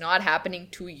this is not happening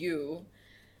to you.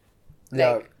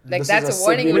 Like that's a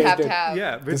warning you would have to have.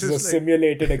 Yeah, which is a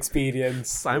simulated experience.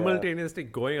 Simultaneously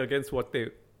going against what they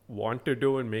want to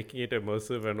do and making it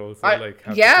immersive, and also like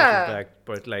have to push it back.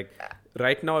 But like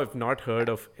right now I've not heard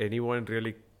of anyone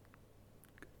really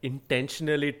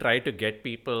intentionally try to get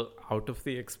people out of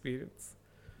the experience.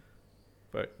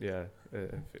 But I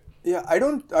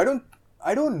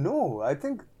don't know. I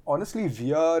think honestly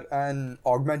I'm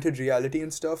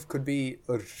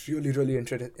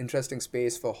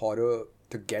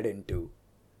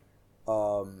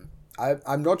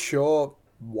not sure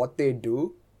what they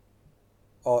do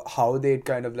or how they'd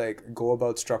kind of like go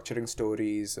about structuring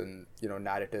stories and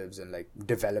narratives and like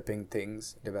developing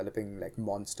like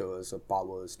monsters or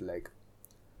powers to like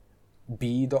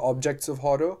be the objects of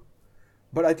horror.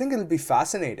 But I think it'll be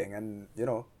fascinating, and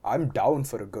I'm down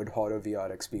for a good horror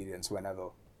VR experience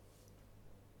whenever.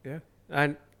 Yeah.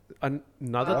 And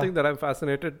another thing that I'm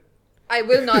fascinated... I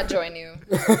will not join you.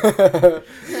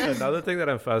 Another thing that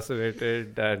I'm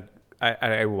fascinated, and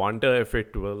I wonder if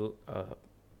it will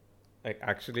like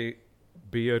actually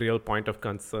be a real point of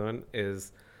concern,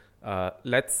 is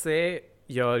let's say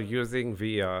you're using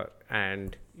VR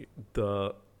and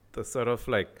the sort of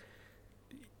like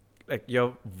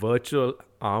your virtual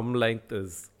arm length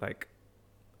is like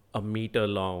a meter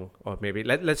long, or maybe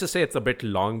let's just say it's a bit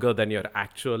longer than your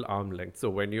actual arm length. So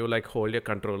when you like hold your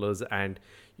controllers and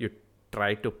you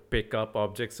try to pick up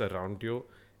objects around you,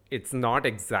 it's not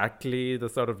exactly the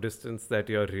sort of distance that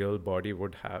your real body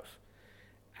would have.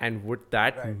 And would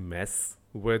that mess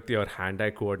with your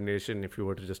hand-eye coordination if you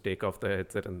were to just take off the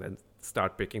headset and then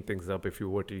start picking things up if you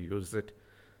were to use it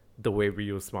the way we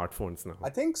use smartphones now? I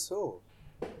think so.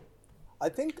 I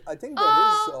think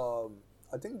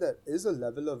there is a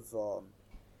level of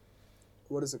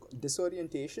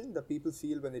disorientation that people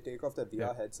feel when they take off their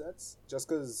VR headsets, just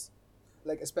because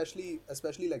like especially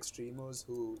like streamers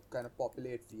who kind of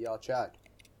populate VR chat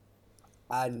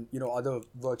and other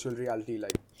virtual reality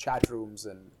like chat rooms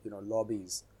and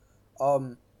lobbies,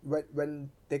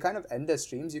 when they kind of end their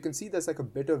streams, you can see there's like a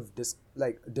bit of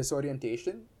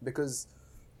disorientation, because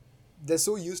they're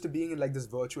so used to being in like this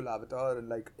virtual avatar and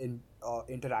like in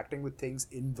interacting with things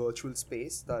in virtual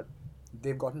space that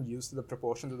they've gotten used to the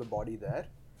proportions of the body there,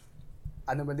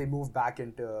 and then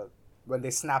when they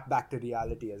snap back to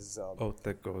reality, as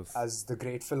the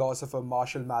great philosopher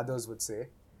Marshall Mathers would say,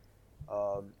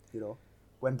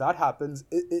 when that happens,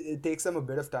 it takes them a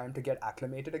bit of time to get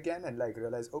acclimated again and like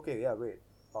realize, okay, yeah, wait,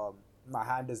 my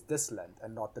hand is this length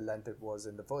and not the length it was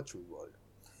in the virtual world.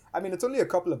 I mean, it's only a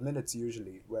couple of minutes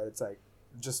usually where it's like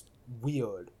just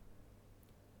weird.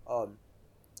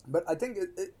 But I think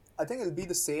it'll be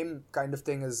the same kind of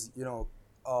thing as,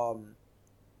 to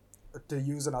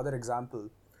use another example,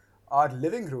 our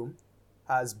living room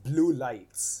has blue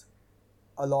lights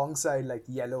alongside like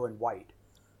yellow and white.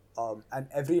 And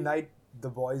every night the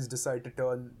boys decide to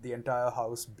turn the entire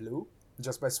house blue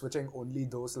just by switching only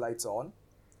those lights on.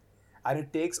 And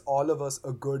it takes all of us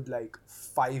a good like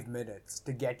 5 minutes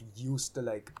to get used to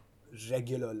like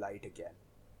regular light again,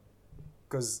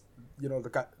 because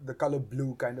the color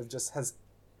blue kind of just has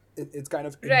it's kind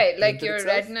of right, like your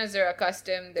retinas are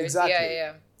accustomed. There's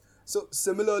exactly. So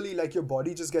similarly, like your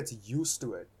body just gets used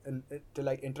to it and to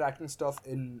like interacting with stuff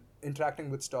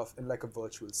in like a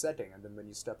virtual setting, and then when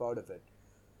you step out of it,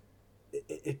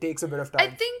 it takes a bit of time.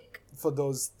 I think for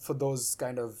those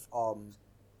kind of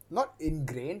not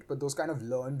ingrained, but those kind of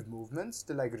learned movements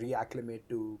to like reacclimate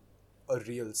to a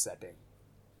real setting,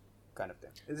 kind of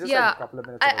thing. It's just like a couple of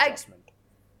minutes of adjustment.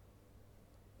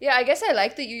 Yeah, I guess I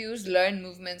like that you use learned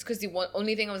movements, because the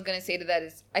only thing I was going to say to that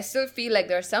is I still feel like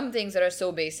there are some things that are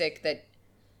so basic that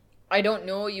I don't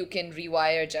know you can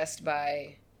rewire just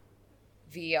by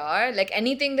VR. Like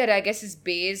anything that I guess is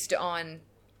based on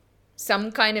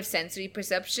some kind of sensory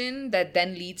perception that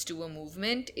then leads to a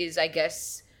movement is, I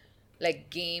guess, like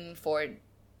game for,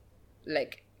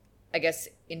 like, I guess,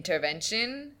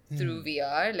 intervention through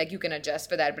VR. Like you can adjust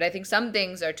for that. But I think some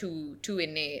things are too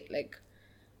innate, like,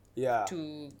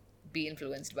 to be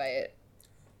influenced by it.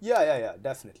 Yeah,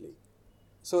 definitely.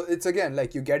 So it's again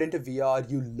like you get into VR,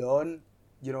 you learn,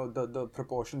 the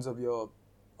proportions of your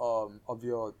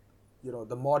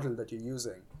the model that you're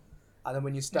using, and then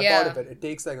when you step out of it, it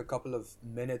takes like a couple of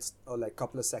minutes or like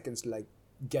couple of seconds to like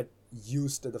get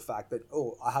used to the fact that,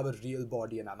 oh, I have a real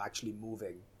body and I'm actually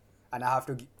moving, and I have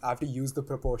to use the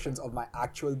proportions of my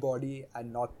actual body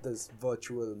and not this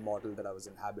virtual model that I was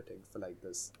inhabiting for like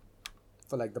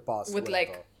the past with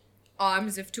whatever. Like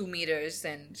arms of 2 meters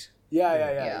and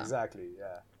yeah, exactly,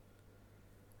 yeah.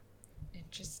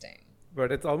 Interesting.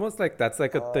 But it's almost like that's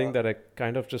like a thing that I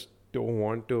kind of just don't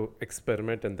want to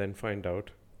experiment and then find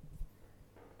out.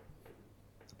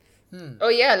 Oh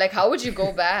yeah, like how would you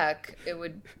go back?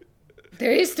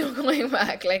 There is no going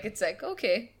back. Like it's like,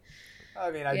 okay.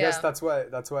 I mean, I guess that's why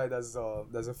there's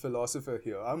a philosopher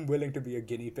here. I'm willing to be a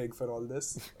guinea pig for all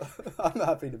this. I'm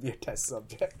happy to be a test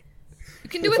subject. You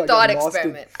can do a thought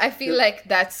experiment. I feel like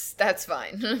that's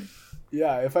fine.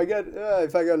 Yeah, if I get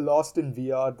lost in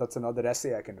VR, that's another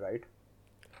essay I can write.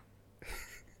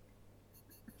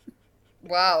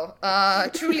 Wow.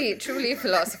 Truly a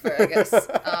philosopher, I guess.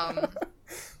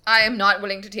 I am not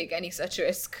willing to take any such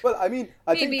risk. Well, I mean,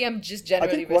 maybe I'm just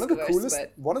generally risk-averse.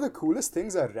 One of the coolest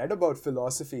things I read about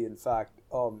philosophy, in fact,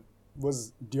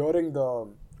 was during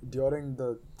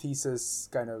the thesis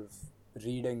kind of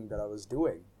reading that I was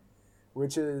doing,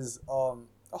 which is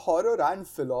horror and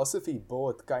philosophy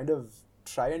both kind of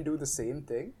try and do the same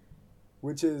thing,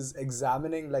 which is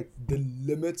examining like the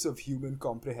limits of human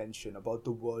comprehension about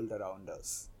the world around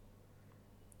us.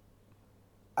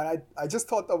 And I just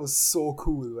thought that was so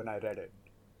cool when I read it.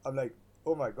 I'm like,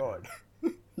 oh my god,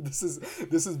 this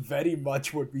is very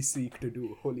much what we seek to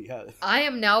do. Holy hell! I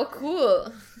am now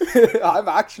cool. I'm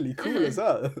actually cool as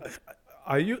well.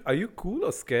 Are you cool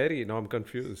or scary? No, I'm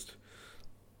confused.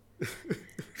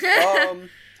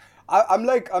 I'm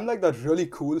like that really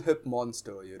cool hip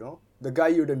monster, the guy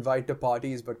you'd invite to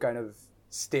parties but kind of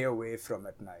stay away from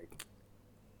at night.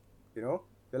 You're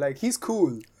like, he's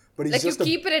cool, but he's like just you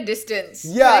keep it a distance.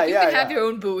 Yeah, you can have your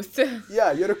own booth.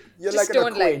 Yeah, you're like an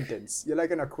acquaintance. You're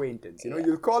like an acquaintance.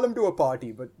 You'll call him to a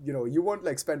party, but you won't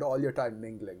like spend all your time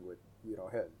mingling with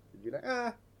him. You'd be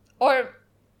like, Or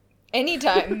any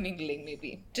time mingling,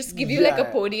 maybe. Just give you like a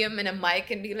podium and a mic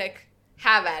and be like,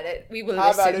 have at it. We will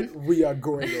listen. Have at it. We are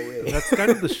going away. That's kind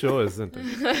of the show, isn't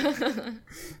it?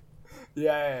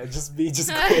 Yeah, just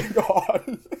going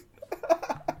on.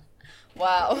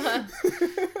 Wow.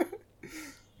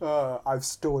 I've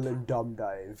stolen Dumb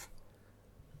Dive.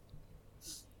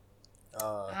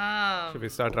 Should we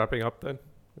start wrapping up then?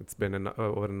 It's been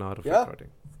over an hour of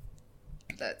recording.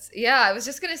 I was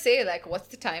just gonna say, like, what's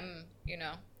the time?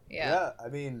 Yeah, I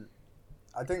mean,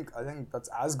 I think that's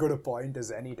as good a point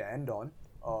as any to end on.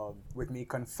 With me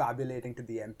confabulating to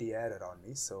the empty air around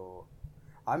me. So,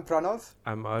 I'm Pranav.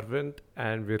 I'm Arvind,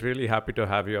 and we're really happy to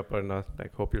have you, Aparna.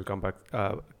 Like, hope you'll come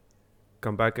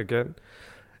back again.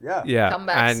 Yeah. Come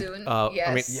back soon. Yes.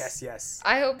 I mean, yes.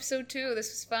 I hope so too. This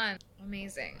was fun.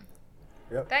 Amazing.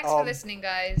 Yep. Thanks for listening,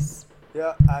 guys.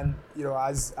 Yeah, and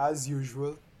as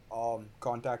usual,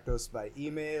 contact us by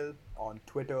email, on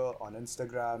Twitter, on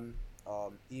Instagram,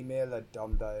 email at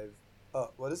dumbdive.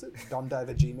 What is it?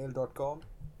 dumbdive@gmail.com.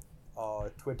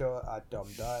 Twitter at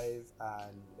dumbdive,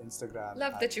 and Instagram.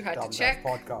 Love that you had to check.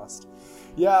 Podcast.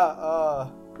 Yeah,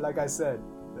 like I said,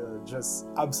 just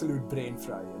absolute brain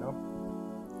fry,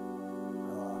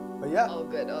 But yeah. All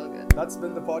good. That's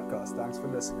been the podcast. Thanks for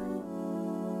listening.